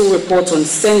 journalists who report on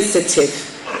sensitive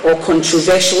or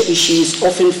controversial issues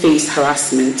often face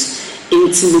harassment,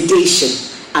 intimidation,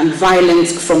 and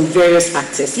violence from various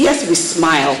actors. Yes, we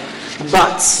smile,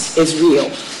 but it's real.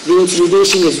 The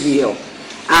intimidation is real.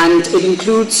 And it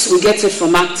includes, we get it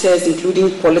from actors,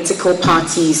 including political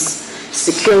parties,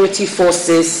 security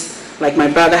forces, like my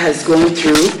brother has gone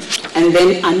through, and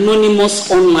then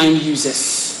anonymous online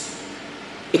users.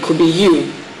 It could be you,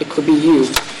 it could be you,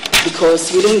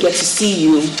 because we don't get to see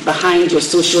you behind your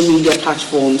social media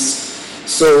platforms,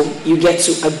 so you get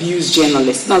to abuse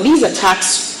journalists. Now, these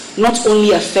attacks not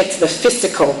only affect the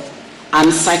physical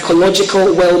and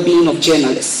psychological well-being of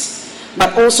journalists,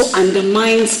 but also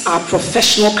undermines our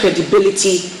professional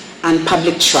credibility and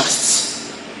public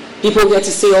trust. People get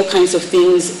to say all kinds of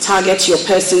things, target your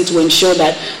person to ensure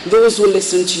that those who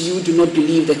listen to you do not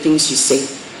believe the things you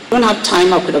say. I don't have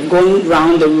time. I could have gone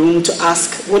around the room to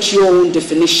ask what your own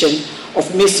definition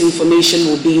of misinformation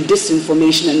will be,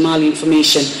 disinformation and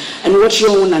malinformation, and what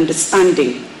your own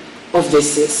understanding of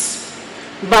this is.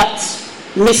 But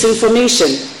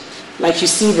misinformation, like you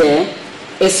see there,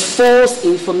 is false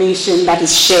information that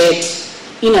is shared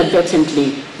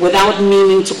inadvertently without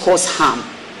meaning to cause harm.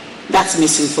 That's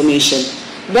misinformation.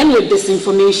 Then with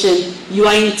disinformation, you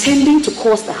are intending to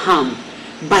cause the harm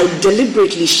by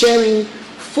deliberately sharing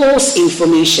false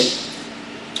information.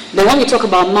 Then when we talk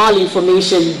about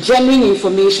malinformation, genuine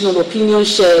information or opinion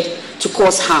shared to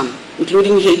cause harm,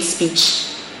 including hate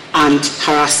speech and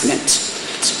harassment.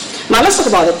 Now let's talk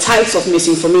about the types of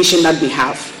misinformation that we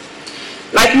have.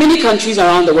 Like many countries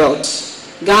around the world,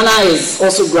 Ghana is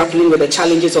also grappling with the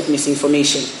challenges of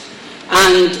misinformation.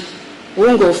 And we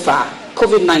won't go far.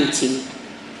 COVID-19.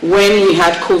 When we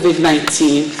had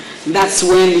COVID-19, that's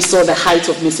when we saw the height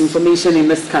of misinformation in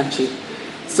this country.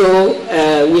 So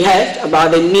we heard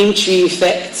about the neem tree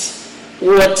effect,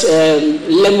 what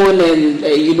lemon and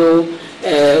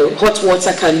hot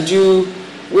water can do.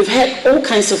 We've heard all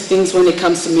kinds of things when it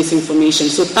comes to misinformation.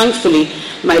 So thankfully,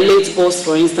 my late boss,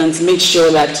 for instance, made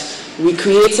sure that we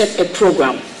created a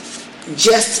program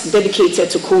just dedicated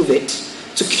to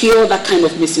COVID to cure that kind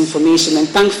of misinformation. And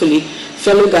thankfully,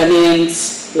 fellow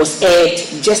Ghanaians was aired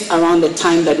just around the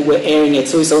time that we're airing it.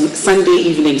 So it's on Sunday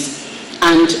evenings.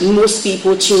 And most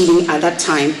people tuned in at that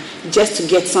time just to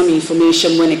get some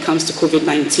information when it comes to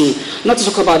COVID-19. Not to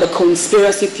talk about the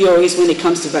conspiracy theories when it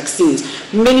comes to vaccines.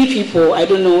 Many people, I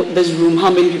don't know this room,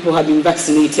 how many people have been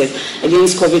vaccinated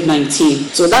against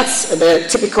COVID-19. So that's the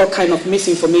typical kind of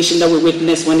misinformation that we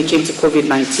witnessed when it came to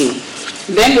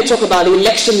COVID-19. Then we talk about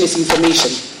election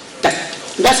misinformation.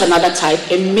 That's another type,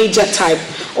 a major type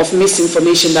of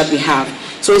misinformation that we have.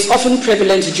 So it's often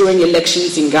prevalent during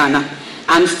elections in Ghana.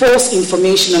 And false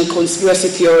information and conspiracy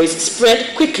theories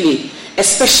spread quickly,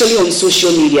 especially on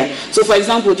social media. So, for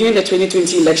example, during the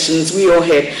 2020 elections, we all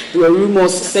heard there were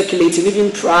rumors circulating.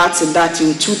 Even prior to that,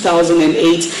 in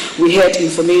 2008, we heard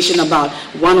information about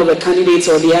one of the candidates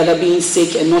or the other being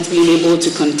sick and not being able to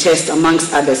contest,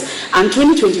 amongst others. And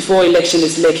 2024 election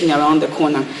is lurking around the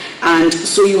corner. And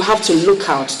so you have to look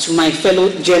out, to my fellow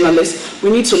journalists,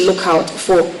 we need to look out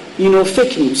for,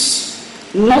 fake news.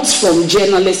 Not from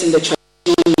journalists in the traditional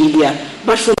media,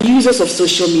 but from users of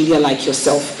social media like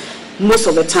yourself. Most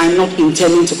of the time not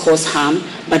intending to cause harm,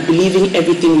 but believing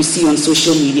everything you see on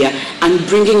social media and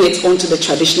bringing it onto the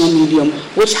traditional medium,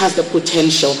 which has the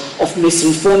potential of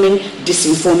misinforming,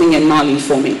 disinforming, and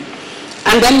malinforming.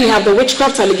 And then we have the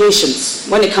witchcraft allegations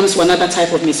when it comes to another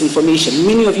type of misinformation.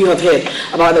 Many of you have heard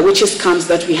about the witches' camps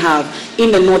that we have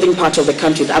in the northern part of the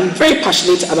country. I'm very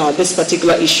passionate about this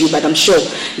particular issue, but I'm sure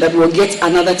that we'll get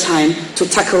another time to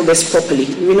tackle this properly.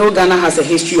 We know Ghana has a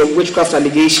history of witchcraft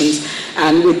allegations,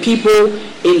 and with people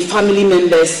in family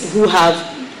members who have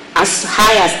as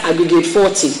high as aggregate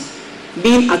 40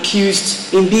 being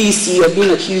accused in BEC of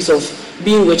being accused of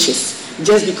being witches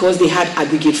just because they had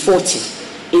aggregate 40.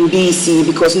 In BEC,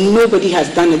 because nobody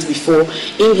has done it before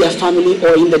in their family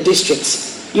or in the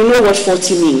district. You know what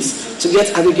 40 means, to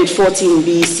get aggregate 40 in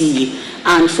BEC,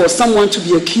 and for someone to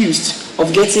be accused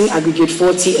of getting aggregate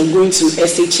 40 and going to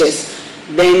SHS,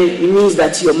 then it means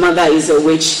that your mother is a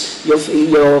witch. Your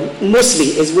mostly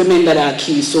is women that are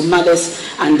accused, so mothers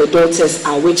and the daughters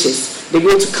are witches. They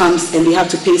go to camps and they have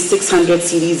to pay 600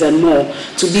 cedis and more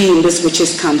to be in this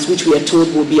witches' camps, which we are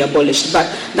told will be abolished. But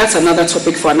that's another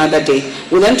topic for another day.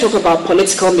 We'll then talk about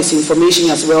political misinformation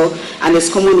as well, and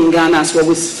it's common in Ghana as well,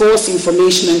 with false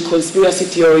information and conspiracy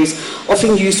theories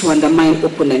often used to undermine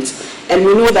opponents. And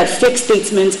we know that fake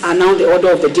statements are now the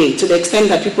order of the day, to the extent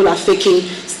that people are faking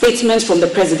statements from the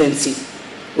presidency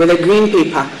with a green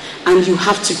paper, and you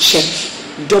have to check,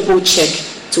 double check.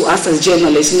 To us as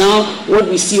journalists, now what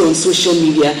we see on social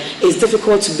media is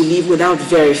difficult to believe without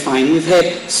verifying. We've heard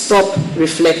stop,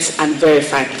 reflect, and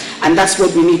verify. And that's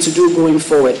what we need to do going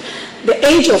forward. The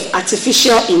age of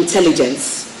artificial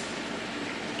intelligence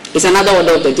is another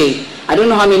order of the day. I don't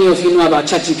know how many of you know about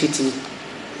ChatGPT.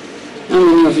 How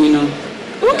many of you know?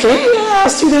 Okay, yeah,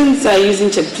 students are using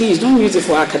Chat. Please don't use it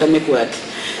for academic work.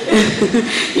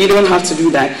 You don't have to do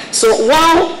that. So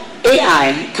while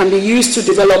AI can be used to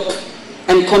develop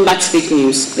and combat fake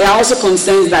news, there are also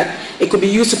concerns that it could be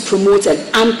used to promote and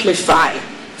amplify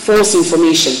false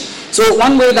information. So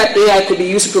one way that AI could be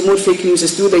used to promote fake news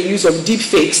is through the use of deep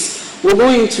fakes. We're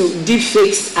going into deep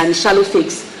fakes and shallow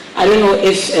fakes. I don't know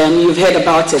if you've heard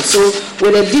about it. So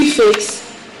with the deep fakes,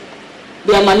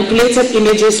 they are manipulated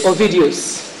images or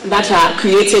videos that are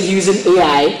created using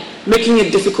AI, making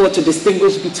it difficult to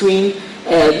distinguish between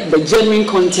the genuine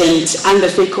content and the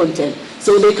fake content.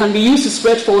 So they can be used to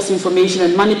spread false information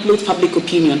and manipulate public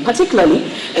opinion,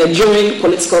 particularly during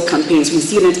political campaigns. We've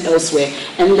seen it elsewhere.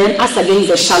 And then as against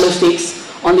the shallow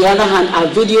fakes, on the other hand,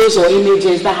 are videos or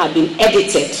images that have been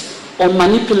edited or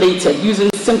manipulated using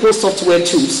simple software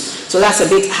tools. So that's a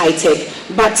bit high-tech.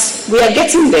 But we are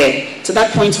getting there to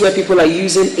that point where people are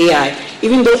using AI.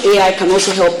 Even though AI can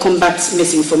also help combat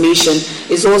misinformation,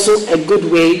 it's also a good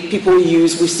way people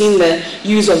use. We've seen the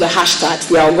use of the hashtags,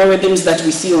 the algorithms that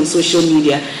we see on social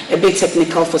media, a bit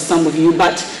technical for some of you,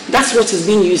 but that's what is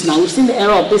being used now. We've seen the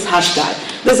era of this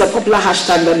hashtag. There's a popular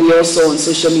hashtag that we all saw on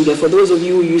social media, for those of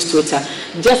you who use Twitter.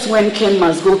 Just when Ken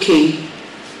Must Go came,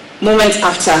 moments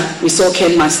after we saw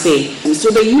Ken Must Stay. And so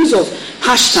the use of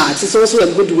hashtags is also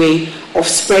a good way of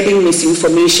spreading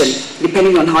misinformation,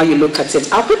 depending on how you look at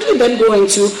it. I'll quickly then go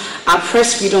into our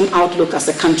press freedom outlook as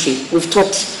a country. We've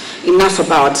talked enough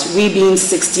about we being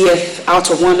 60th out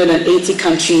of 180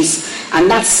 countries, and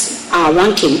that's our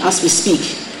ranking as we speak.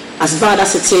 As bad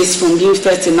as it is from being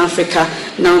first in Africa,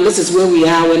 now this is where we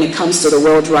are when it comes to the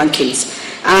world rankings.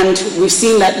 And we've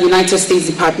seen that United States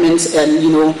Department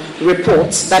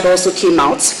report that also came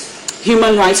out,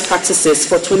 human rights practices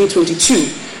for 2022.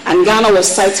 And Ghana was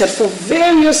cited for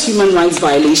various human rights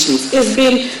violations. It's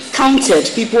been counted.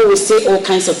 People will say all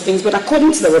kinds of things, but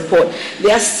according to the report,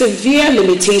 there are severe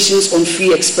limitations on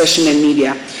free expression and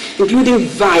media, including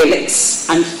violence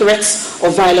and threats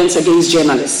of violence against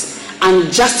journalists,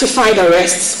 unjustified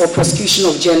arrests or prosecution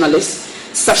of journalists,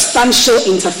 substantial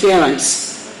interference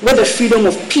with the freedom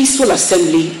of peaceful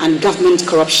assembly, and government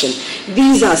corruption.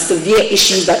 These are severe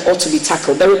issues that ought to be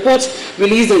tackled. The report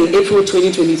released in April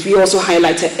 2023 also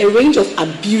highlighted a range of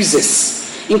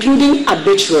abuses, including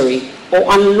arbitrary or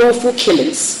unlawful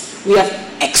killings. We have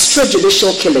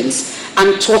extrajudicial killings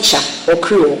and torture or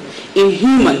cruel,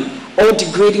 inhuman or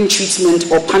degrading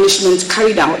treatment or punishment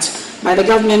carried out by the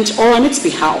government or on its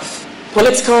behalf.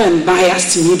 Political and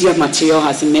biased media material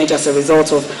has emerged as a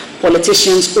result of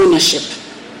politicians' ownership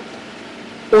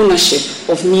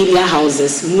of media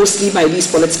houses, mostly by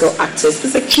these political actors,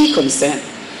 is a key concern.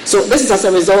 So this is as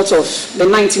a result of the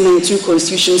 1992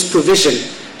 Constitution's provision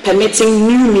permitting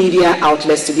new media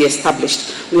outlets to be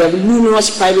established. We have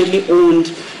numerous privately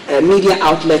owned media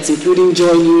outlets, including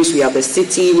Joy News, we have The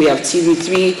City, we have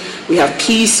TV3, we have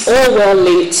Peace, all well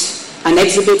linked and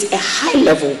exhibit a high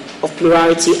level of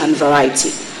plurality and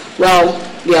variety. Well,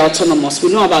 they are autonomous.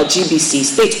 We know about GBC,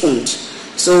 state-owned.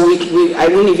 So I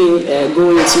won't even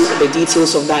go into the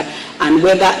details of that and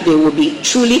whether they will be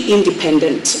truly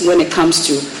independent when it comes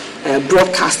to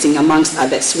broadcasting, amongst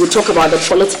others. We'll talk about the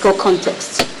political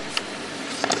context.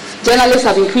 Journalists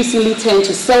have increasingly turned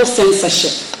to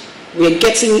self-censorship. We're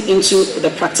getting into the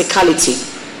practicality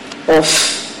of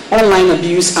online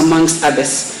abuse, amongst others.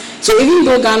 So even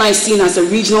though Ghana is seen as a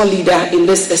regional leader in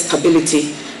this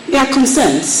stability, there are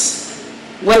concerns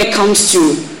when it comes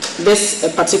to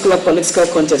this particular political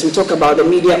context. We talk about the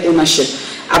media ownership.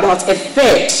 About a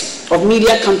third of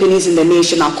media companies in the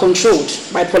nation are controlled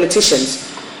by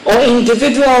politicians or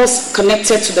individuals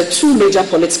connected to the two major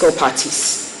political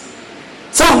parties.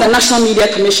 Some of the National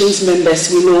Media Commission's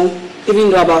members, we know, even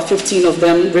though about 15 of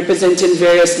them representing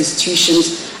various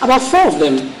institutions, about 4 of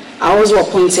them are also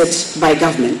appointed by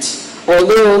government.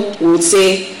 Although we would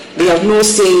say they have no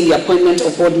say in the appointment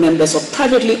of board members of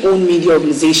privately owned media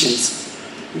organizations,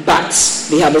 but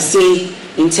they have a say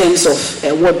in terms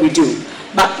of what we do.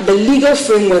 But the legal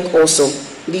framework also,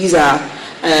 these are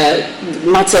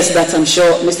matters that I'm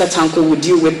sure Mr. Tanko will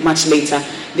deal with much later.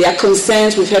 There are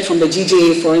concerns we've heard from the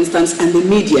GJA, for instance, and the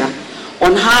media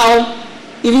on how,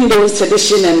 even though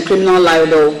sedition and criminal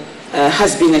libel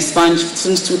has been expunged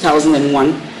since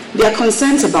 2001, there are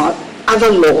concerns about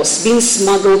other laws being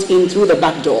smuggled in through the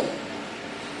back door.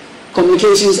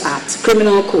 Communications Act,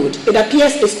 Criminal Code. It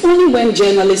appears it's only when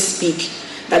journalists speak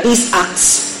that these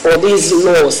acts or these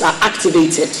laws are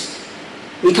activated.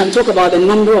 We can talk about the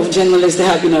number of journalists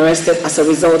that have been arrested as a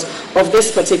result of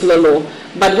this particular law.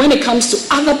 But when it comes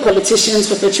to other politicians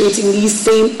perpetuating these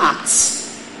same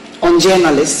acts on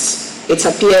journalists, it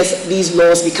appears these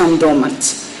laws become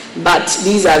dormant. But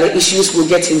these are the issues we'll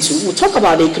get into. We'll talk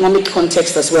about the economic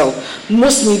context as well.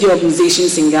 Most media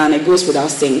organizations in Ghana, it goes without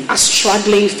saying, are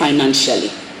struggling financially,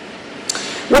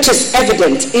 which is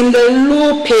evident in the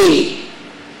low pay.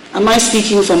 Am I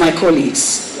speaking for my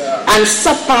colleagues? Yeah. And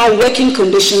subpar working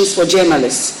conditions for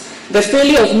journalists. The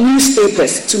failure of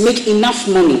newspapers to make enough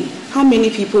money. How many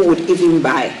people would even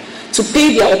buy? To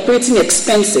pay their operating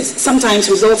expenses, sometimes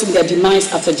resulting in their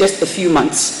demise after just a few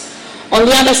months. On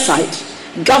the other side,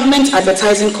 government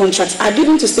advertising contracts are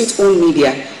given to state-owned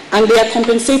media, and they are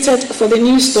compensated for the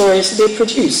news stories they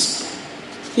produce.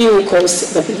 He who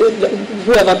calls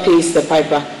whoever pays the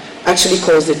piper actually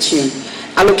calls the tune.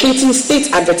 Allocating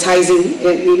state advertising,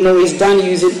 is done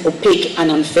using opaque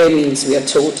and unfair means, we are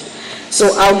told.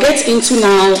 So I'll get into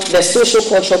now the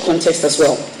social-cultural context as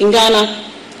well. In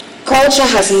Ghana, culture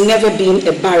has never been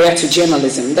a barrier to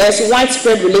journalism. There's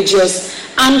widespread religious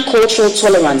and cultural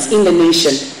tolerance in the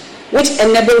nation, which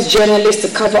enables journalists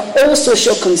to cover all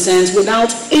social concerns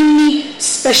without any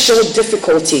special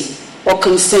difficulty or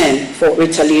concern for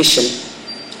retaliation.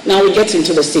 Now we get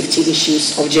into the safety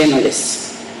issues of journalists.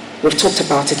 We've talked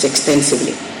about it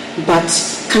extensively. But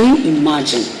can you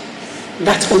imagine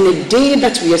that on a day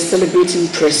that we are celebrating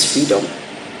press freedom,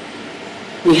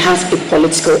 we have a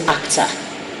political actor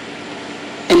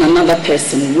and another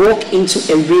person walk into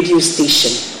a radio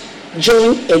station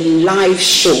during a live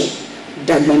show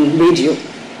that on radio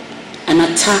and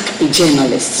attack a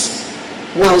journalist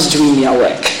whilst doing their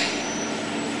work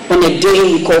on a day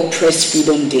we call Press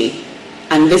Freedom Day,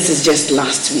 and this is just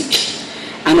last week.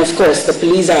 And of course the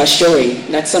police are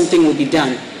assuring that something will be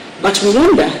done, but we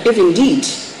wonder if indeed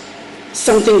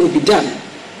something will be done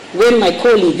when my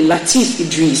colleague Latif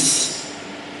Idris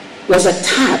was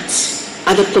attacked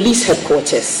at the police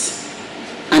headquarters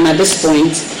And at this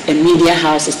point, a media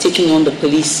house is taking on the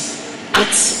police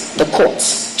at the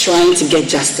courts, trying to get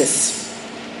justice.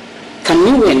 Can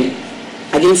we win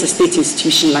against a state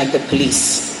institution like the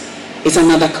police? Is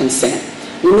another concern.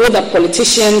 We know that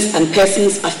politicians and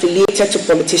persons affiliated to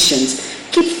politicians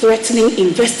keep threatening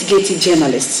investigative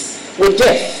journalists with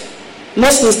death.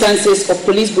 Most instances of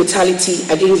police brutality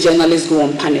against journalists go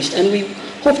unpunished, and we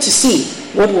hope to see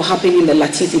what will happen in the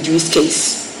Latif Idris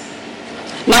case.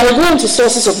 Now we'll go on to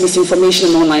sources of misinformation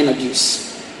and online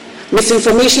abuse.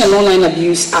 Misinformation and online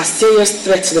abuse are serious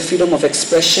threats to the freedom of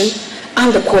expression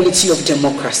and the quality of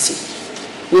democracy.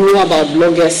 We know about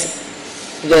bloggers,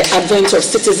 the advent of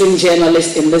citizen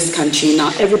journalists in this country.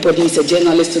 Now everybody is a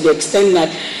journalist to the extent that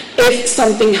if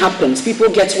something happens, people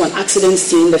get to an accident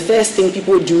scene, the first thing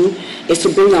people do is to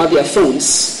bring out their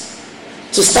phones,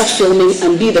 to start filming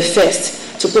and be the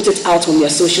first to put it out on their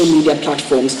social media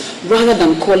platforms, rather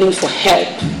than calling for help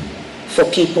for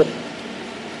people.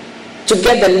 To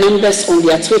get the numbers on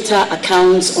their Twitter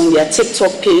accounts, on their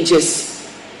TikTok pages,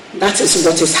 that is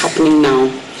what is happening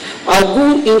now. I'll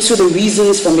go into the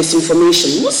reasons for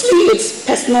misinformation. Mostly it's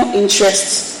personal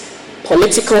interests,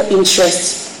 political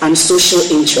interests, and social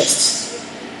interests.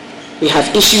 We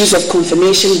have issues of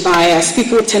confirmation bias.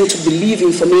 People tend to believe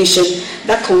information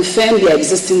that confirm their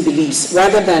existing beliefs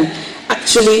rather than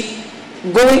actually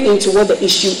going into what the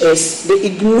issue is. They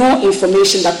ignore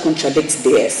information that contradicts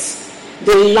theirs.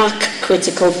 They lack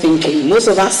critical thinking. Most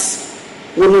of us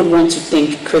will not want to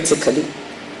think critically.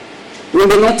 We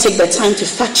will not take the time to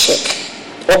fact check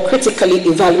or critically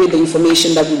evaluate the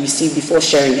information that we receive before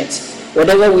sharing it.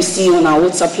 Whatever we see on our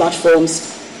WhatsApp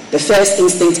platforms, the first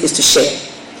instinct is to share.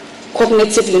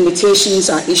 Cognitive limitations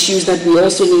are issues that we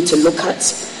also need to look at.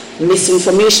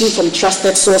 Misinformation from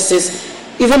trusted sources,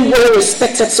 even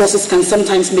well-respected sources, can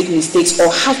sometimes make mistakes or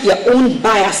have their own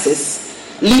biases,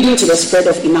 leading to the spread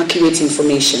of inaccurate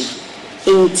information.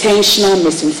 Intentional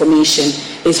misinformation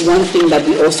is one thing that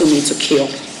we also need to kill.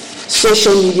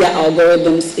 Social media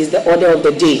algorithms is the order of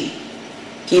the day.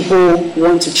 People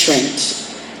want to trend.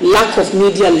 Lack of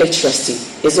media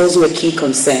literacy is also a key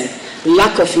concern.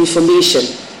 Lack of information.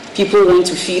 People want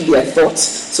to feed their thoughts,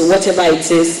 so whatever it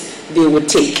is, they will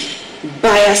take.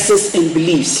 Biases and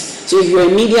beliefs. So if you're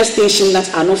a media station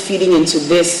that are not feeding into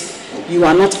this, you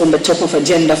are not on the top of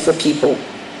agenda for people.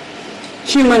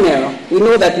 Human error. We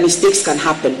know that mistakes can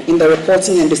happen in the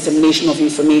reporting and dissemination of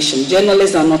information.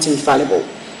 Journalists are not infallible.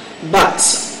 But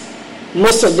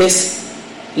most of this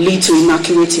lead to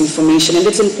inaccurate information, and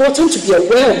it's important to be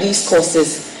aware of these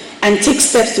causes and take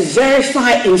steps to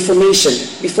verify information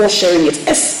before sharing it,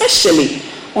 especially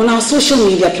on our social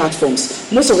media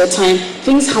platforms. Most of the time,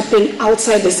 things happen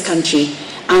outside this country,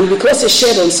 and because it's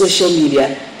shared on social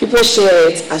media, people share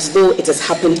it as though it has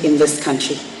happened in this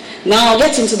country. Now I'll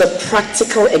get into the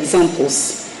practical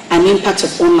examples and impact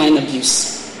of online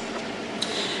abuse.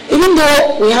 Even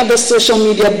though we have the social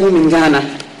media boom in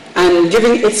Ghana, and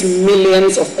given its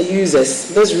millions of users,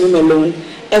 this room alone,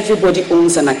 everybody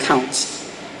owns an account.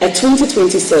 A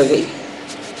 2020 survey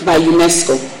by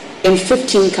UNESCO in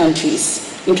 15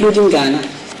 countries, including Ghana,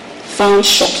 found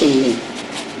shockingly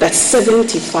that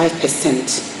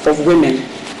 75% of women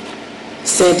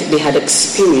said they had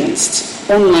experienced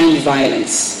online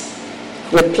violence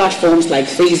with platforms like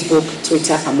Facebook,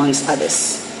 Twitter, amongst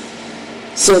others.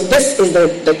 So this is the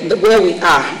where we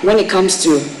are when it comes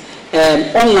to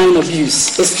online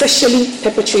abuse, especially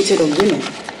perpetrated on women.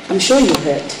 I'm sure you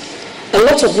heard. A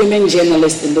lot of women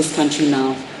journalists in this country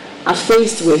now are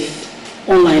faced with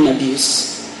online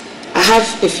abuse. I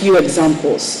have a few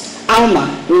examples.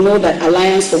 ALMA, we know that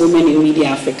Alliance for Women in Media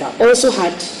Africa, also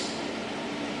had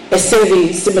a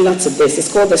survey similar to this.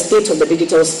 It's called the State of the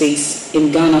Digital Space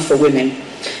in Ghana for Women.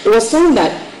 It was found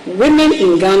that women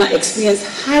in Ghana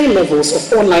experience high levels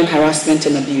of online harassment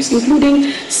and abuse,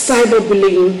 including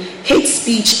cyberbullying, hate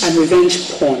speech, and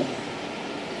revenge porn.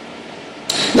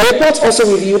 The report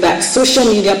also reviewed that social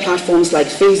media platforms like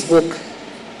Facebook,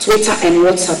 Twitter, and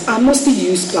WhatsApp are mostly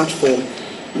used platforms.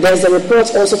 There's a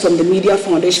report also from the Media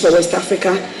Foundation for West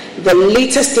Africa. The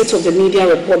latest State of the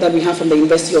Media report that we have from the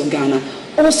University of Ghana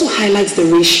also highlights the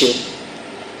ratio.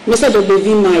 Mr.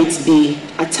 W might be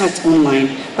attacked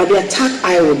online, but the attack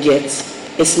I will get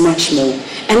is much more.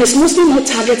 And it's mostly not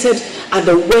targeted at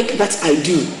the work that I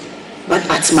do, but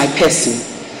at my person.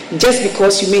 Just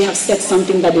because you may have said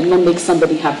something that did not make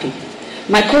somebody happy.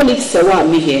 My colleague Sewa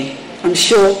here, I'm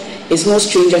sure, is no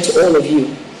stranger to all of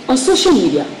you. On social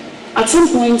media, at some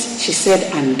point, she said,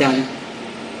 "I'm done."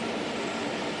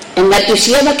 And that if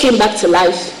she ever came back to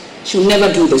life, she would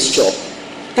never do this job.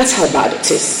 That's how bad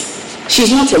it is.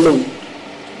 She's not alone.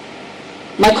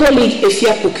 My colleague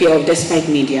Efia Pukia of Despite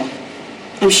Media,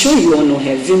 I'm sure you all know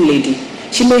her, Vim lady.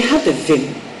 She may have the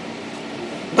Vim,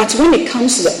 but when it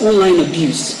comes to the online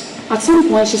abuse, at some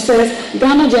point she says,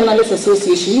 Ghana Journalists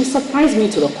Association, you surprised me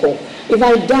to the core. If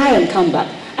I die and come back,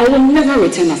 I will never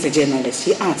return as a journalist.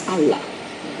 She adds, Allah.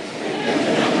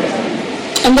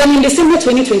 And then in December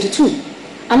 2022,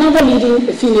 another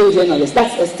leading female journalist,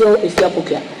 that's still Efia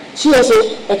Pukia, she also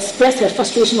expressed her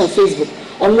frustration on Facebook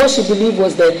on what she believed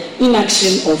was the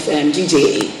inaction of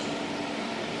GJA.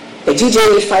 The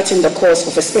GJA fighting the cause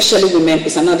of especially women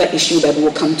is another issue that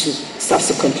we'll come to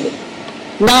subsequently.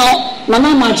 Now,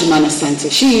 Mama Majimana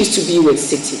Asante, she used to be with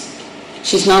City.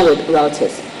 She's now with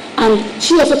Reuters. And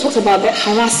she also talks about the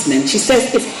harassment. She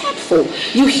says it's hurtful.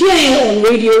 You hear her on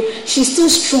radio, she's still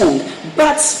strong,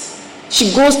 but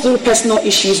she goes through personal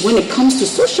issues when it comes to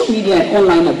social media and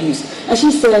online abuse. And she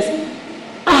says,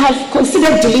 I have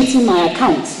considered deleting my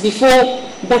accounts before,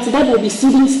 but that will be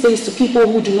ceding space to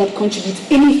people who do not contribute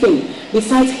anything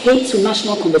besides hate to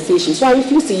national conversation. So I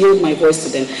refuse to yield my voice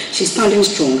to them. She's standing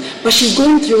strong, but she's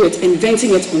going through it and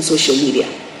venting it on social media.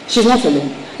 She's not alone.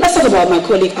 Let's talk about my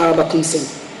colleague Araba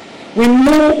Kumsin. We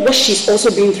know what she's also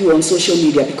been through on social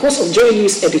media because of Joy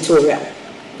News editorial.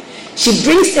 She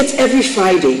brings it every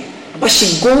Friday, but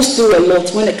she goes through a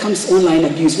lot when it comes to online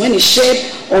abuse. When it's shared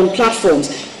on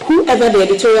platforms, whoever the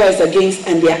editorial is against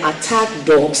and they are attack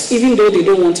dogs, even though they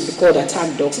don't want to be called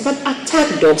attack dogs, but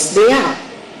attack dogs they are,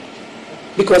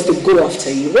 because they go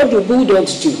after you. What do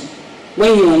bulldogs do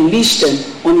when you unleash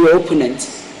them on your opponent?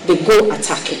 They go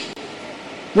attacking.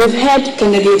 We've heard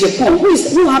Kennedy Japan,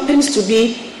 who happens to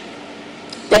be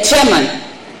the chairman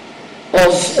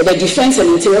of the Defense and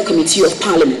Interior Committee of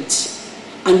Parliament,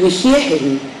 and we hear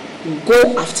him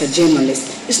go after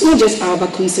journalists. It's not just Araba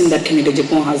Kumsin that Kennedy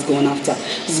Japan has gone after.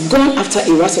 He's gone after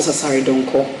Erastus Asare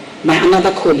Donko, my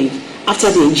another colleague,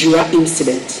 after the Injura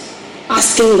incident,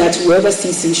 asking that whoever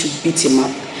sees him should beat him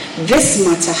up. This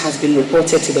matter has been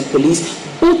reported to the police,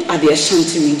 both at the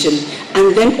Ashanti region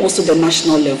and then also the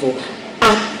national level.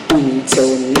 Up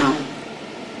until now,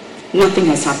 nothing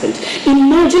has happened.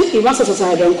 Imagine Erastus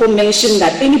Asare Donko mentioned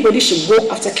that anybody should go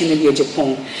after Kennedy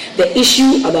Japan. The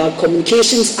issue about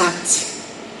Communications Act,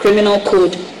 Criminal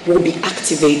Code will be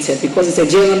activated because it's a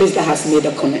journalist that has made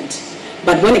a comment.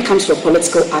 But when it comes to a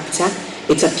political actor,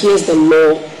 it appears the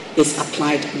law is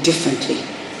applied differently.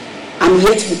 I'm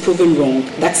yet to be proven wrong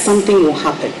that something will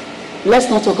happen. Let's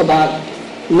not talk about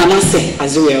Manasseh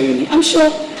Azuriawuni. I'm sure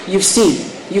you've seen,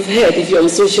 you've heard, if you're on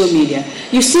social media,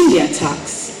 you've seen the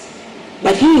attacks.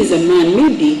 But he is a man,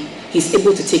 maybe he's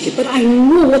able to take it. But I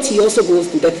know what he also goes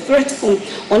through, the threat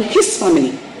on his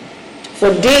family.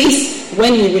 For days,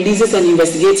 when he releases an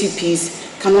investigative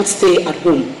piece, cannot stay at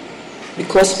home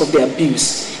because of the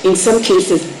abuse. In some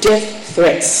cases, death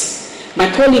threats. My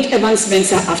colleague Evan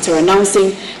Spencer, after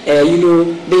announcing,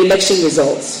 the election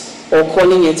results, or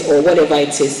calling it, or whatever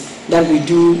it is that we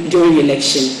do during the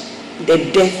election,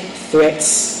 the death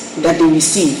threats that they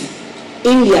receive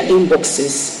in their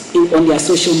inboxes, on their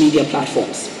social media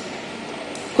platforms.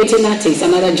 Kwetenate is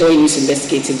another Joy News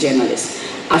investigative journalist.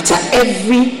 After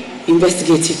every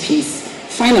investigative piece,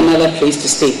 find another place to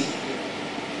stay,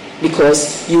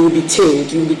 because you will be tailed,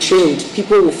 you will be trailed.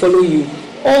 People will follow you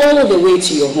all the way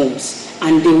to your homes,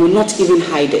 and they will not even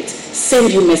hide it.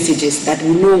 Send you messages that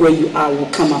will know where you are, will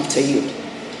come after you.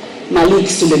 Malik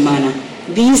Suleimana.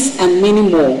 These and many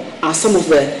more are some of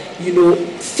the,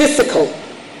 physical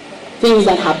things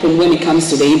that happen when it comes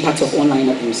to the impact of online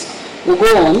abuse. We'll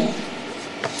go on.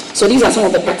 So these are some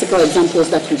of the practical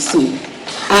examples that we've seen.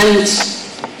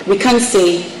 And we can't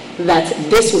say that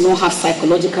this will not have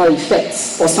psychological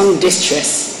effects or some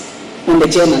distress on the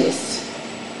journalist.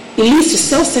 It leads to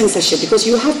self-censorship because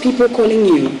you have people calling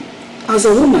you as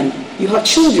a woman, you have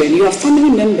children, you have family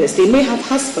members, they may have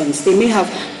husbands, they may have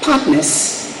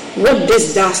partners. What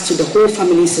this does to the whole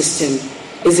family system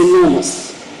is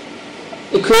enormous.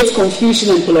 It creates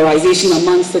confusion and polarization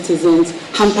among citizens,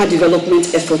 hamper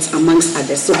development efforts amongst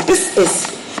others. So this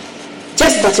is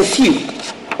just but a few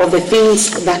of the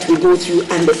things that we go through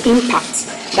and the impact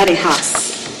that it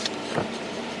has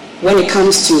when it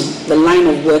comes to the line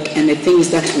of work and the things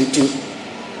that we do.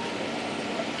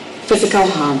 Physical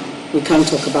harm, we can't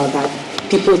talk about that.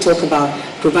 People talk about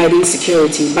providing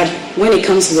security, but when it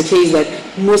comes to the case that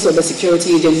most of the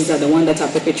security agencies are the ones that are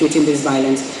perpetuating this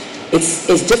violence,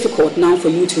 it's difficult now for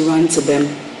you to run to them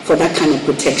for that kind of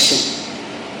protection.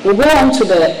 We'll go on to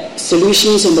the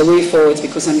solutions and the way forward,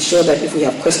 because I'm sure that if we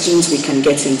have questions, we can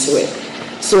get into it.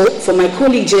 So for my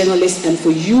colleague journalists and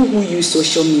for you who use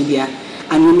social media,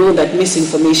 and you know that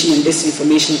misinformation and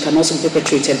disinformation can also be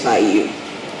perpetrated by you,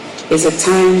 it's a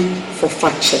time for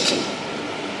fact-checking.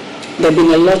 There have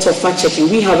been a lot of fact-checking.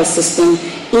 We have a system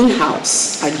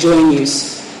in-house at Joy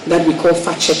News that we call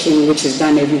fact-checking, which is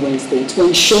done every Wednesday, to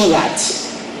ensure that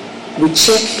we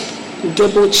check,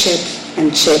 double-check,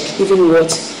 and check even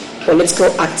what political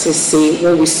actors say,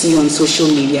 what we see on social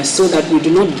media, so that we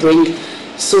do not bring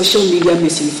social media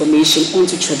misinformation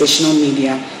onto traditional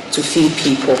media to feed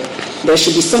people. There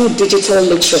should be some digital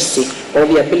literacy, or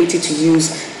the ability to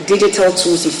use digital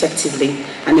tools effectively,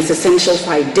 and it's essential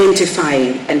for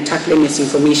identifying and tackling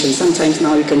misinformation. Sometimes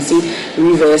now you can see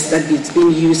reverse that it's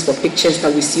being used for pictures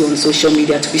that we see on social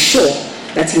media to be sure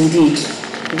that indeed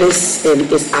this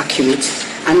is accurate.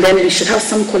 And then we should have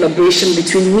some collaboration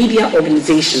between media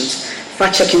organizations,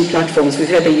 fact-checking platforms. We've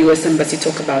heard the U.S. Embassy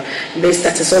talk about this,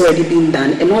 that has already been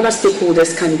done, and other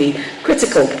stakeholders can be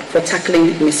critical for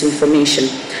tackling misinformation.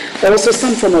 Also,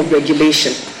 some form of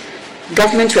regulation.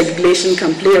 Government regulation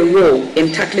can play a role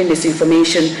in tackling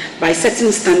misinformation by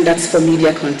setting standards for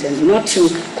media content, not to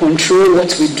control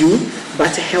what we do,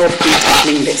 but to help in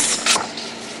tackling this.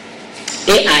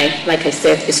 AI, like I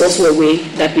said, is also a way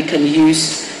that we can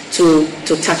use to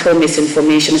tackle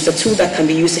misinformation. It's a tool that can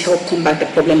be used to help combat the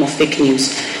problem of fake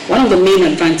news. One of the main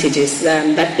advantages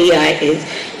that AI is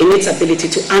in its ability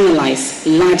to analyze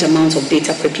large amounts of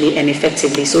data quickly and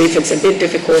effectively. So if it's a bit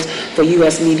difficult for you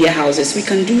as media houses, we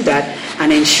can do that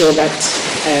and ensure that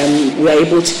we are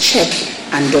able to check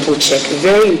and double check.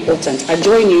 Very important. At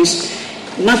Joy News,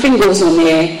 nothing goes on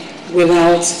air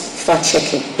without fact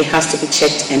checking. It has to be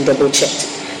checked and double checked.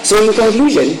 So in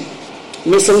conclusion,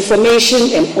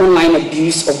 misinformation and online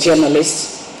abuse of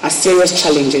journalists are serious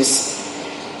challenges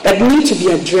that need to be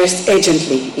addressed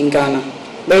urgently in Ghana.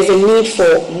 There is a need for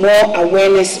more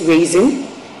awareness raising,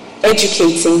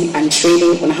 educating, and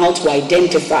training on how to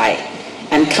identify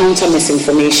and counter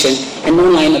misinformation and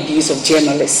online abuse of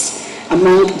journalists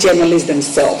among journalists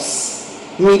themselves,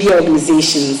 media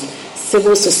organizations,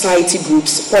 civil society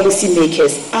groups,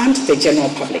 policymakers, and the general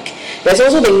public. There's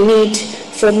also the need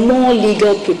for more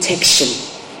legal protection,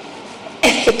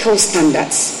 ethical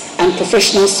standards, and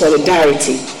professional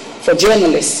solidarity for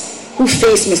journalists who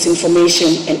face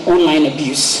misinformation and online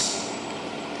abuse.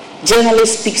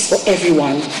 Journalists speaks for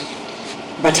everyone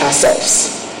but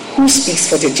ourselves. Who speaks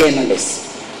for the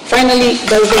journalists? Finally,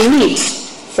 there is a need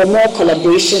for more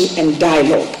collaboration and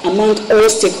dialogue among all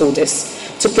stakeholders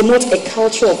to promote a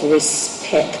culture of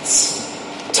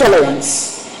respect,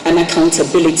 tolerance, and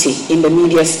accountability in the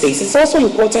media space. It's also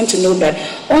important to note that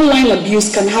online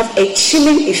abuse can have a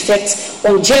chilling effect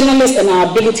on journalists and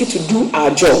our ability to do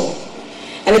our job.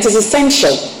 And it is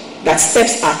essential that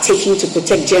steps are taken to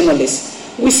protect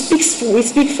journalists. We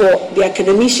speak for the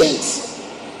academicians.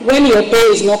 When your pay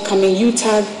is not coming,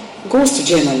 UTAG goes to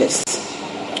journalists.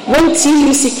 When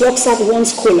TUC clocks up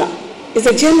one's cola, it's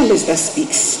a journalist that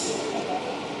speaks.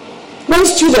 When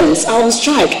students are on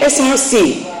strike,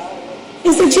 SRC,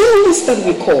 it's the journalists that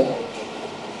we call.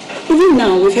 Even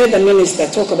now, we've heard the minister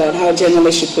talk about how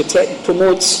journalists should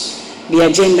promote the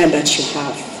agenda that you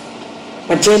have.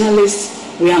 But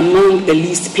journalists, we are among the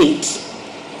least paid.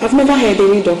 I've never heard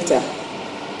any doctor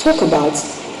talk about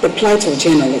the plight of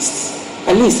journalists.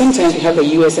 At least sometimes we have the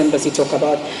U.S. Embassy talk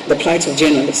about the plight of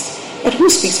journalists. But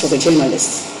who speaks for the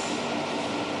journalists?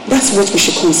 That's what we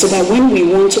should consider when we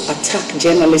want to attack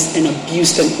journalists and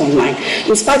abuse them online.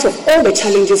 In spite of all the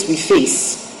challenges we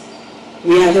face,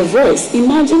 we are the voice.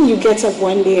 Imagine you get up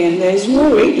one day and there's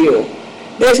no radio,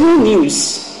 there's no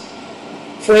news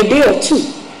for a day or two.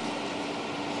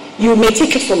 You may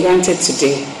take it for granted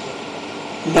today,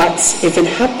 but if it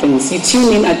happens, you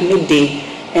tune in at midday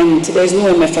and there's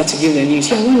no MFA to give the news.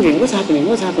 You're wondering, what's happening?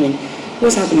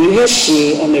 You hear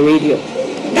she on the radio.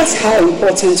 That's how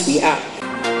important we are.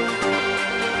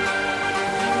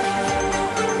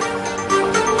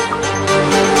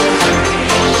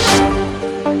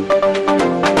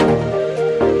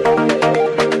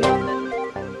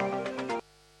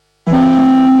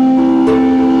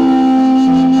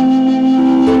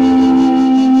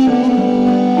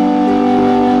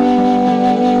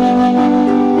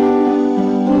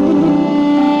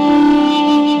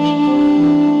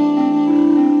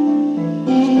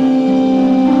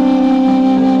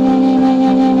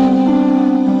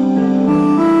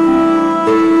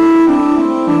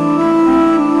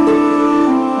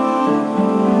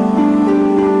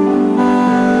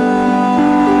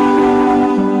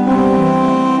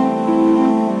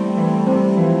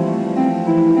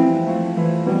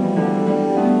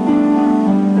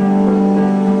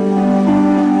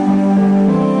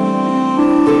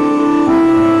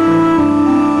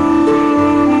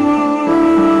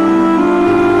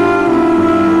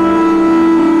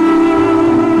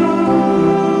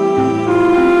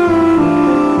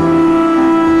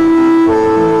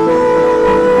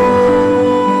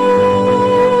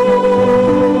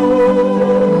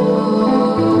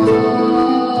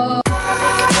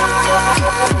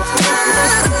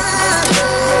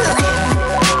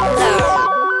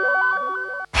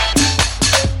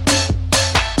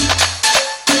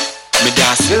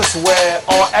 where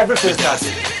everything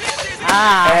started.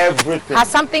 Everything. Has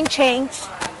something changed?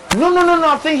 No.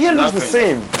 I think here looks the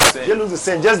same. Here looks the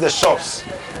same. Just the shops.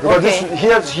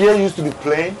 Because here used to be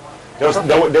plain.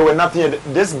 There were nothing here.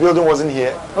 This building wasn't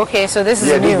here. Okay, so this is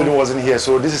new. Yeah, this building wasn't here.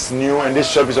 So this is new, and this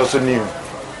shop is also new.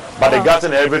 But they got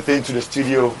in everything to the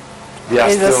studio. They are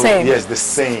still the same. Yes, the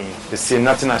same. The same.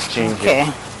 Nothing has changed here.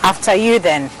 Okay. After you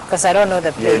then, because I don't know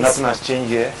the place. Yeah, nothing has changed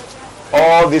here.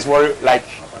 All this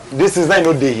this is not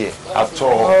no day here at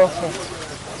all. Okay.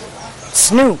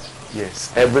 It's new.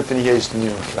 Yes, everything here is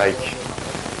new. Like.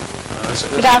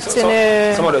 Good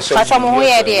afternoon. Some of the shops I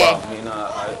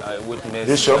witnessed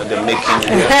this shop? the making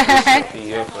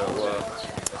here for a while.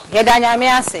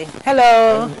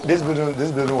 Hello. This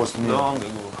building was new. Long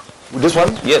ago. This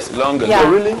one? Yes, long ago. Yeah.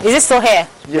 Oh, really? Is it still here?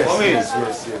 Yes.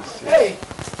 Hey,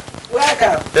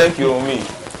 welcome. Thank you, Omi.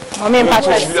 Omi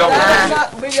Patrick.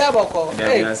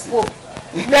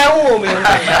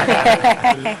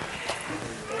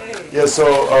 Yeah, so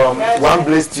One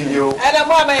Blaze Studio.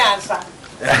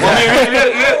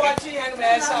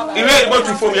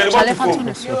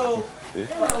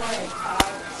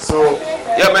 So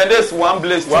yeah, man, this One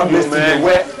Blaze Studio, man.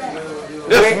 Where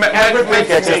everything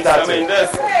catches started. I mean,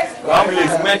 that's One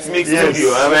Blaze Mix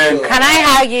Studio. I mean, can I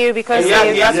hug you because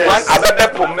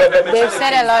they've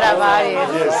said a lot about you?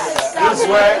 Yes, this is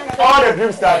where all the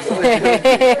dreams started.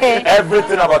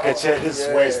 Everything about Keche, this is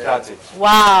where it started.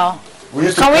 Wow. We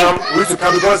used to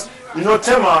come because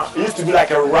Tema used to be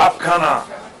like a rap kind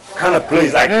of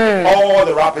place. Like all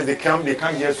the rappers they come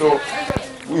here. So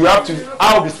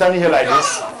I'll be standing here like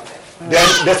this. Then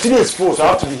the city is full, so I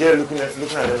have to be here looking at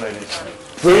them like this.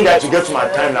 Praying that to get to my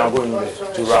time now going there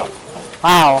to rap.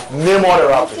 Wow. Name all the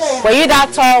rappers. Were you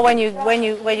that tall when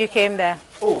you came there?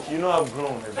 Oh, I've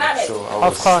grown a bit, so I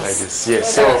was of course. Like this.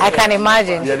 Yes, so I can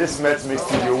imagine. Yeah, this Met Mix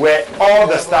studio where all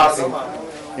the stars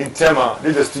in Tema,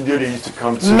 this is the studio they used to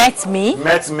come to. Met Mix.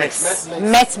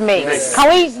 Can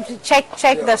we check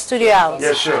the studio out?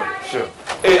 Yeah, sure.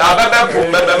 Hey, one of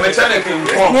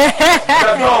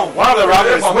the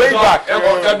rappers way back.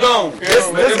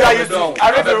 This guy used to.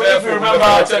 I don't know if you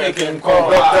remember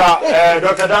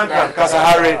Dr. Duncan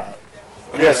Kasahari.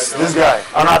 Yes, this guy.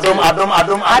 And Adam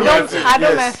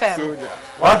FM.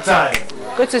 One time.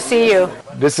 Good to see you.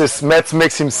 This is Met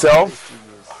Mix himself.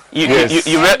 You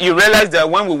realize that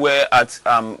when we were at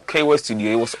KW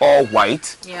Studio, it was all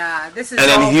white. Yeah, this is. And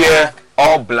then here,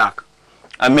 all black.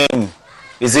 I mean,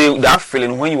 is it that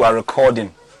feeling when you are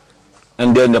recording,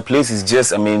 and then the place is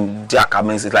just, dark.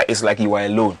 It's like you are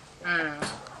alone.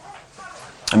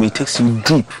 It takes you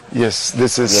deep. Yes,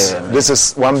 this is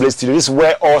One Blaze Studio. This is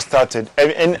where all started,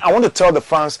 and I want to tell the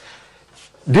fans,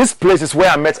 this place is where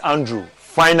I met Andrew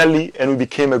finally, and we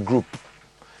became a group.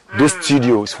 This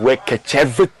studio is where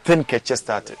everything Keche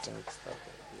started.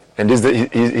 And he's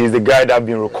the guy that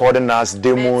been recording us,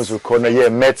 demos,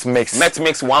 Met Mix.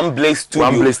 One Blaze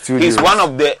Studio. He's one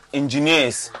of the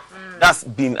engineers that's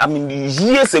been,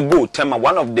 years ago, Tema,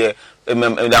 one of the,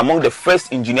 among the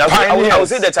first engineers. I would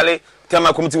say that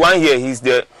Tema Committee 1 year, he's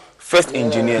the first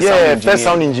engineer. Yeah, first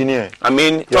sound engineer.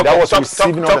 That was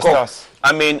receiving all the stars.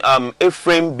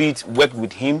 Ephraim Beat worked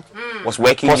with him, was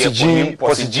working here for him.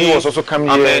 Posse G was also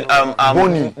coming here.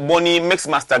 Bonnie,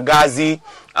 Mixmaster Gazi,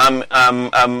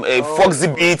 Foxy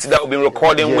Beat that we've been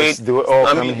recording with. They were all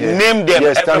coming here. Name them,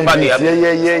 everybody. Yeah.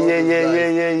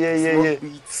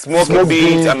 Smoke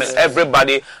Beat,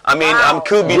 everybody.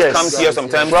 Kill Beat comes here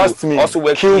sometimes. Trust me. Also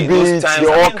work Kill Beat, they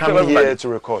all come here to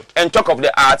record. And talk of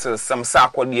the artists, some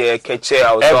Sakwa here, Keche,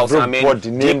 also.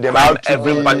 Everybody, name them.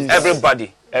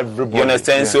 Everybody. You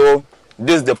understand? Yeah. So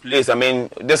this is the place.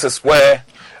 This is where.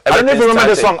 I don't even remember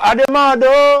the song.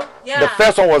 Ademado. Yeah. The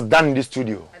first one was done in the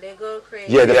studio. They go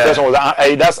crazy. Yeah, the first one was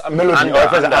that's a melody.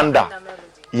 Under.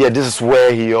 Yeah, this is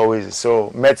where he always is. So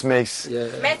Met Mix.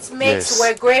 Met Mix.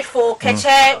 We're grateful.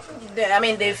 Keche.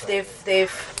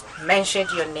 They've mentioned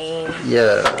your name.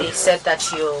 Yeah. They said that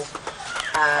you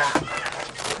are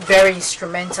very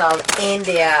instrumental in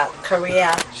their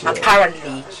career. Sure.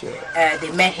 Apparently,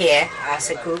 they met here as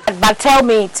a group. But tell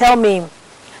me,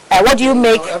 what do you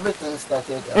make? Everything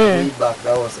started way back.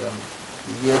 That was the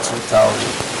year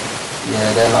 2000.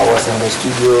 Yeah, then I was in the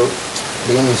studio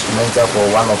playing instrumental for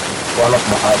one of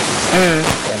my artists,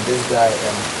 and this guy,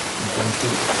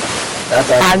 that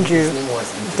time Andrew. His name was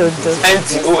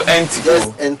NTO.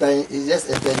 He just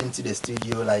entered into the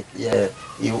studio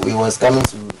he was coming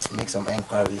to make some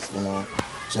inquiries,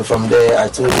 So from there I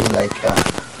told him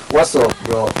what's up,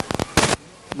 bro?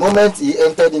 Moment he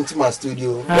entered into my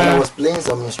studio, when I was playing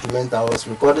some instrument, I was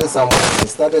recording someone, he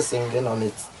started singing on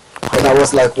it. And I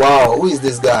was like, wow, who is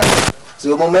this guy? So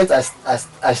the moment I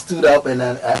stood up and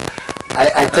then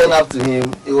I turned up to him,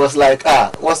 it was like,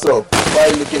 what's up? Why are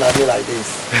you looking at me like this?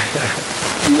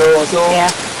 You know, so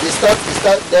it start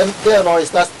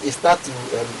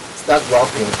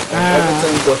dropping, and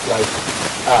everything got like,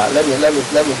 let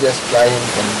me just try him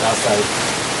from that side,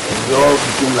 and we all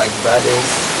became like brothers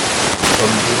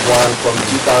from day one, from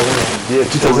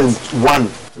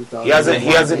 2001.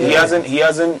 He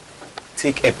hasn't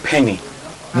take a penny.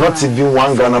 Not even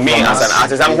one Ghana me as an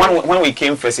artist. And when we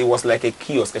came first, it was like a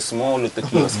kiosk, a small little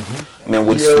kiosk. I mean,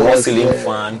 with small ceiling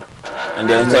fan. And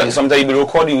then sometimes you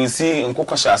record, you will see in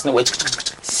Kokashas.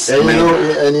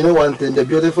 And you know one thing, the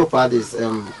beautiful part is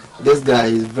this guy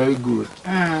is very good.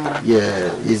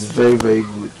 Yeah, he's very, very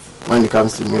good when it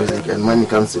comes to music and when it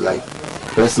comes to like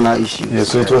personal issues. Yeah,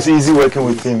 so it was easy working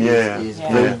with him. He's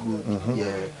very good.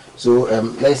 Yeah. So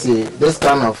let's say this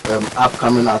kind of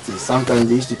upcoming artists, sometimes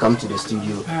they used to come to the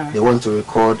studio, they want to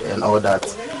record and all that.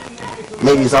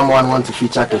 Maybe someone want to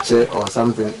feature Keche or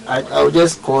something. I'll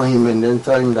just call him and then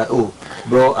tell him that, oh,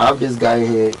 bro, I have this guy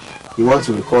here, he wants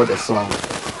to record a song.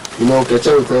 You know,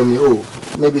 Keche will tell me, oh,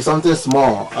 maybe something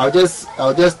small. I'll just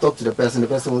talk to the person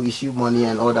will issue money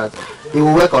and all that. He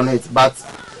will work on it. But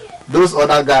those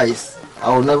other guys, I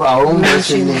won't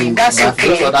mention names. But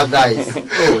those other guys,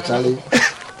 oh, Charlie.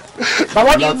 But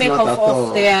what do you make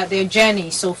of their journey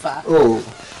so far? Oh,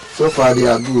 so far they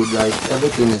are good. Like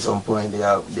everything is on point. They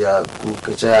are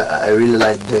good. I really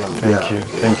like them.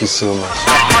 Thank you so much.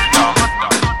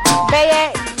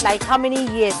 Like how many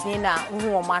years, Nina?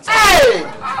 Hey!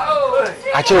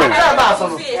 Actually,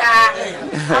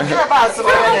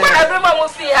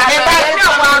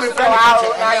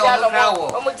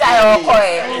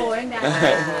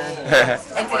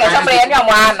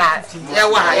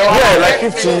 like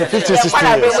 15, 16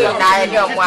 years.